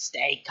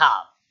 Stay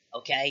calm,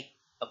 okay?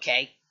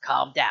 Okay?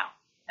 Calm down.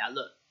 Now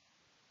look,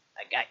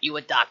 I got you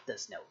a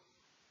doctor's note.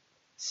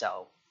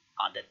 So,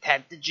 on the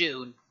 10th of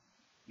June,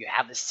 you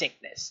have a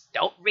sickness.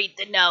 Don't read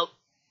the note.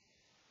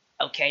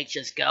 Okay,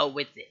 just go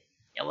with it.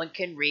 No one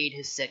can read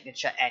his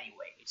signature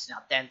anyway. It's an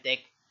authentic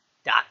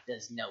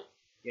doctor's note.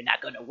 You're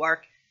not going to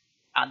work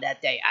on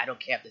that day. I don't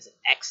care if there's an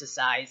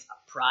exercise, a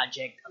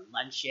project, a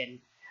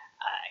luncheon,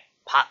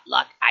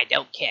 potluck. I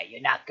don't care.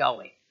 You're not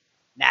going.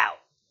 Now,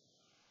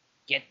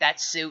 get that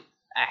suit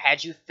I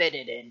had you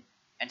fitted in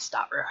and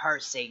start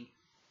rehearsing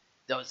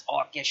those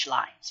orcish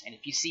lines. And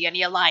if you see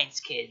any Alliance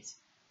kids,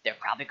 they're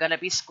probably going to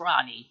be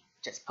scrawny.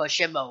 Just push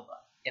them over.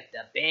 If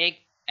they're big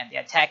and they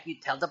attack you,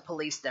 tell the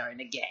police they're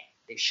in a gang.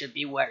 They should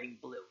be wearing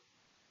blue.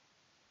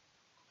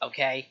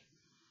 Okay?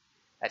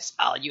 That's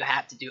all you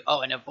have to do.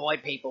 Oh, and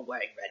avoid people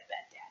wearing red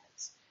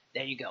bandanas.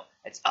 There you go.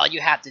 That's all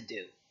you have to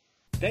do.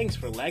 Thanks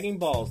for lagging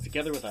balls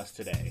together with us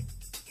today.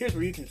 Here's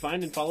where you can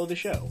find and follow the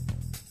show.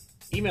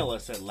 Email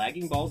us at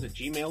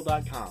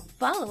laggingballs@gmail.com.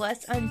 Follow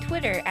us on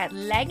Twitter at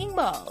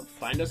laggingballs.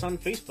 Find us on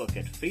Facebook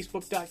at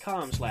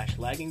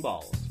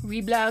facebook.com/laggingballs.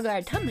 Reblog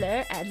our Tumblr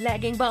at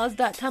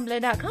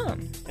laggingballs.tumblr.com.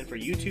 And for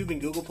YouTube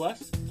and Google+,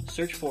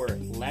 search for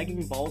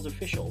Lagging Balls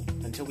Official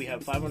until we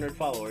have 500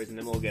 followers, and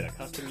then we'll get a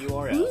custom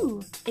URL.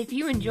 Ooh, if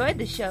you enjoyed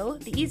the show,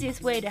 the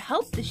easiest way to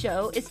help the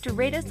show is to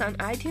rate us on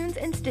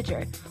iTunes and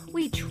Stitcher.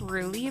 We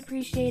truly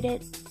appreciate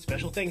it.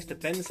 Special thanks to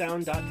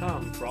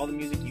bensound.com for all the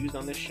music used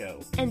on this show.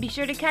 And be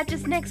sure to catch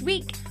us next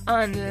week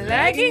on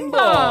Lagging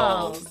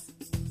Balls.